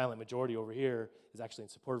majority over here is actually in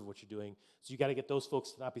support of what you're doing. So you got to get those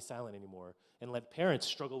folks to not be silent anymore, and let parents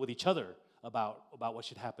struggle with each other about what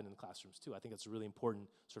should happen in the classrooms too. I think that's a really important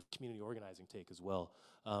sort of community organizing take as well.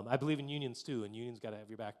 I believe in unions too, and unions got to have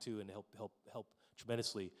your back too, and help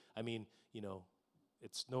tremendously. I mean, you know,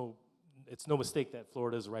 it's no mistake that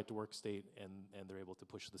Florida is a right to work state, and they're able to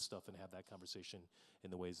push this stuff and have that conversation in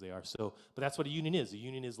the ways they are. So, but that's what a union is. A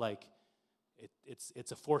union is like,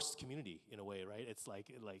 it's a forced community in a way, right? It's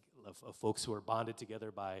like of folks who are bonded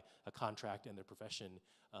together by a contract and their profession,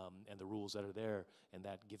 and the rules that are there, and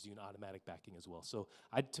that gives you an automatic backing as well. So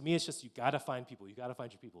to me, it's just, you gotta find people. You gotta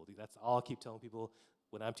find your people. That's all I keep telling people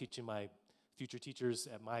when I'm teaching my future teachers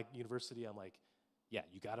at my university. I'm like, yeah,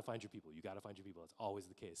 you gotta find your people. You gotta find your people. It's always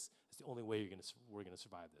the case. It's the only way we're gonna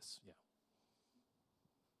survive this.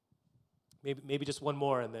 Yeah. Maybe just one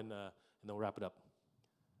more, and then we'll wrap it up.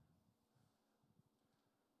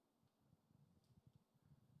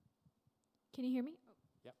 Can you hear me?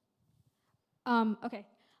 Yep. Okay.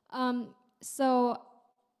 So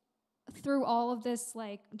through all of this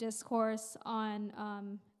discourse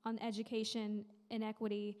on education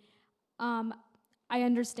inequity, I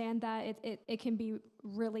understand that it can be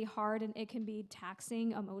really hard and it can be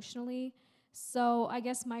taxing emotionally. So I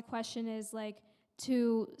guess my question is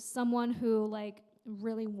to someone who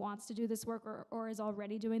really wants to do this work or is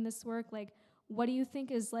already doing this work, what do you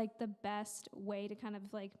think is like the best way to kind of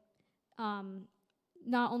like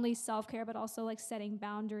not only self-care but also like setting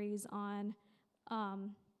boundaries on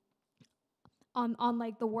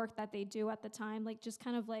like the work that they do at the time, like just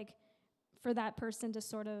kind of like for that person to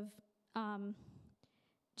sort of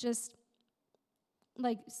just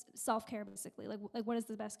like self-care basically, like what is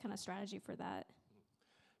the best kind of strategy for that?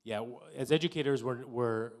 Yeah, as educators,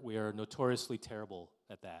 we are notoriously terrible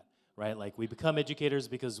at that, right? Like we become educators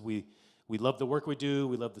because we love the work we do,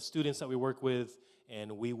 we love the students that we work with,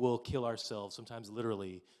 and we will kill ourselves, sometimes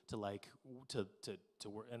literally, to work.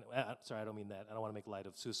 And sorry, I don't mean that. I don't want to make light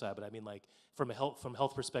of suicide, but I mean like from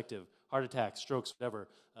health perspective, heart attacks, strokes, whatever.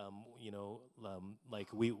 Like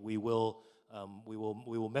we will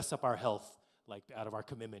mess up our health, like out of our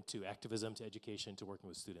commitment to activism, to education, to working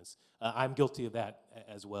with students. I'm guilty of that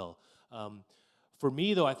as well. For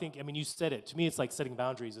me, though, I think, I mean, you said it. To me, it's like setting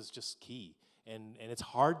boundaries is just key. And it's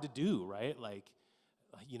hard to do, right? Like,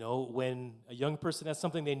 you know, when a young person has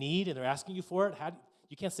something they need and they're asking you for it,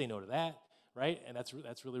 you can't say no to that, right? And that's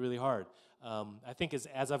really, really hard. I think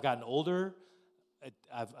as I've gotten older,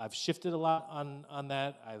 I've shifted a lot on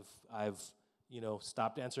that. I've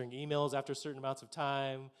stopped answering emails after certain amounts of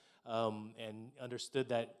time. And understood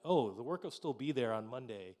that, the work will still be there on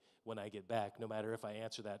Monday when I get back, no matter if I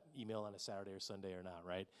answer that email on a Saturday or Sunday or not,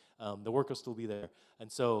 right? The work will still be there.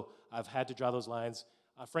 And so I've had to draw those lines.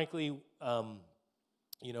 Frankly, when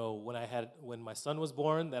my son was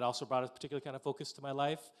born, that also brought a particular kind of focus to my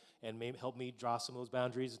life and helped me draw some of those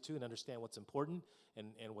boundaries too and understand what's important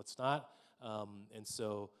and what's not.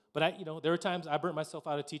 But there were times I burnt myself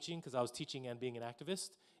out of teaching because I was teaching and being an activist,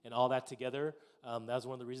 and all that together. That was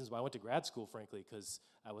one of the reasons why I went to grad school, frankly, because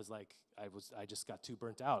I just got too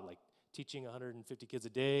burnt out, like teaching 150 kids a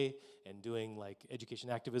day and doing like education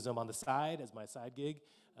activism on the side as my side gig,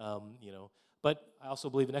 But I also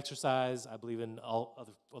believe in exercise. I believe in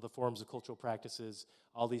all other forms of cultural practices.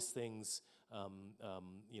 All these things,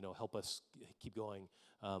 help us keep going.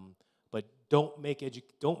 But don't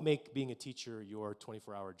make being a teacher your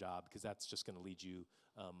 24-hour job, because that's just going to lead you,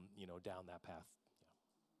 down that path.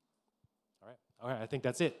 Yeah. All right. I think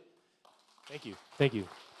that's it. Thank you.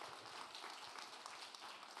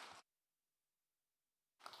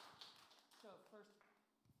 So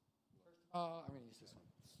I'm going to use this one.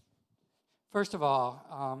 First of all,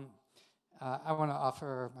 I want to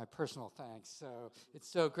offer my personal thanks. So it's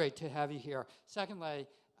so great to have you here. Secondly,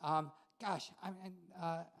 I'm not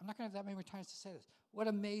going to have that many more times to say this. What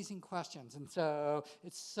amazing questions. And so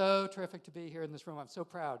it's so terrific to be here in this room. I'm so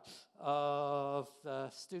proud of the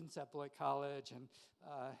students at Beloit College. And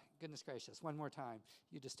goodness gracious, one more time,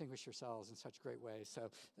 you distinguish yourselves in such great ways. So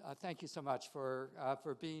thank you so much for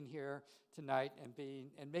being here tonight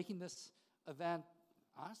and making this event,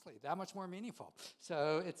 honestly, that much more meaningful.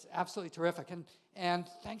 So it's absolutely terrific. And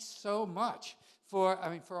thanks so much for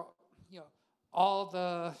all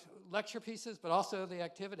the lecture pieces, but also the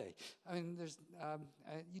activity. I mean,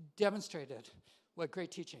 you demonstrated what great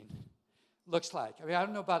teaching looks like. I mean, I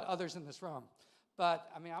don't know about others in this room, but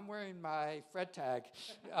I mean, I'm wearing my Fred tag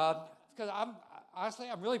because I'm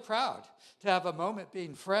really proud to have a moment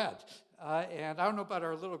being Fred. And I don't know about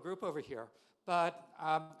our little group over here, but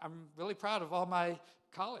I'm really proud of all my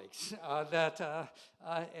colleagues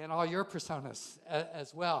and all your personas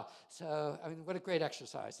as well. So, I mean, what a great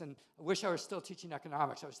exercise. And I wish I were still teaching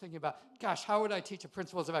economics. I was thinking about, gosh, how would I teach a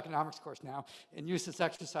Principles of Economics course now and use this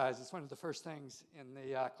exercise? It's one of the first things in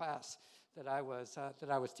the class that I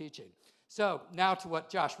was teaching. So now to what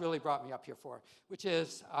Josh really brought me up here for, which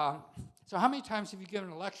is, so how many times have you given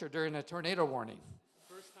a lecture during a tornado warning?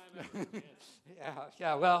 First time ever.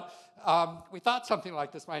 Yeah. Well, we thought something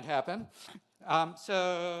like this might happen.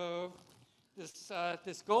 So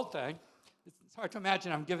this gold thing, it's hard to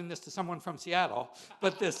imagine I'm giving this to someone from Seattle,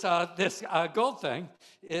 but this gold thing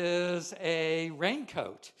is a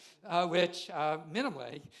raincoat, which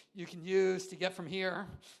minimally you can use to get from here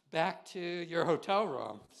back to your hotel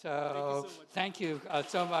room. So thank you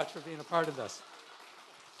so much for being a part of this.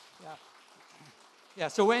 Yeah,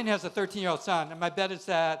 so Wayne has a 13-year-old son, and my bet is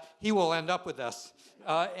that he will end up with this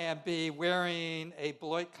and be wearing a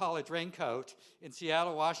Beloit College raincoat in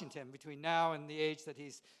Seattle, Washington, between now and the age that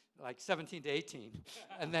he's like 17 to 18,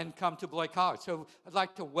 and then come to Beloit College. So I'd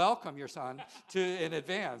like to welcome your son in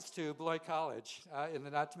advance to Beloit College in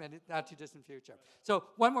the not too distant future. So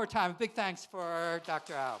one more time, big thanks for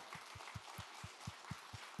Dr. Au.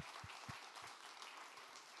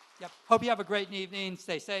 Yep. Hope you have a great evening.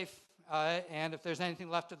 Stay safe. And if there's anything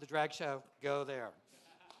left of the drag show, go there.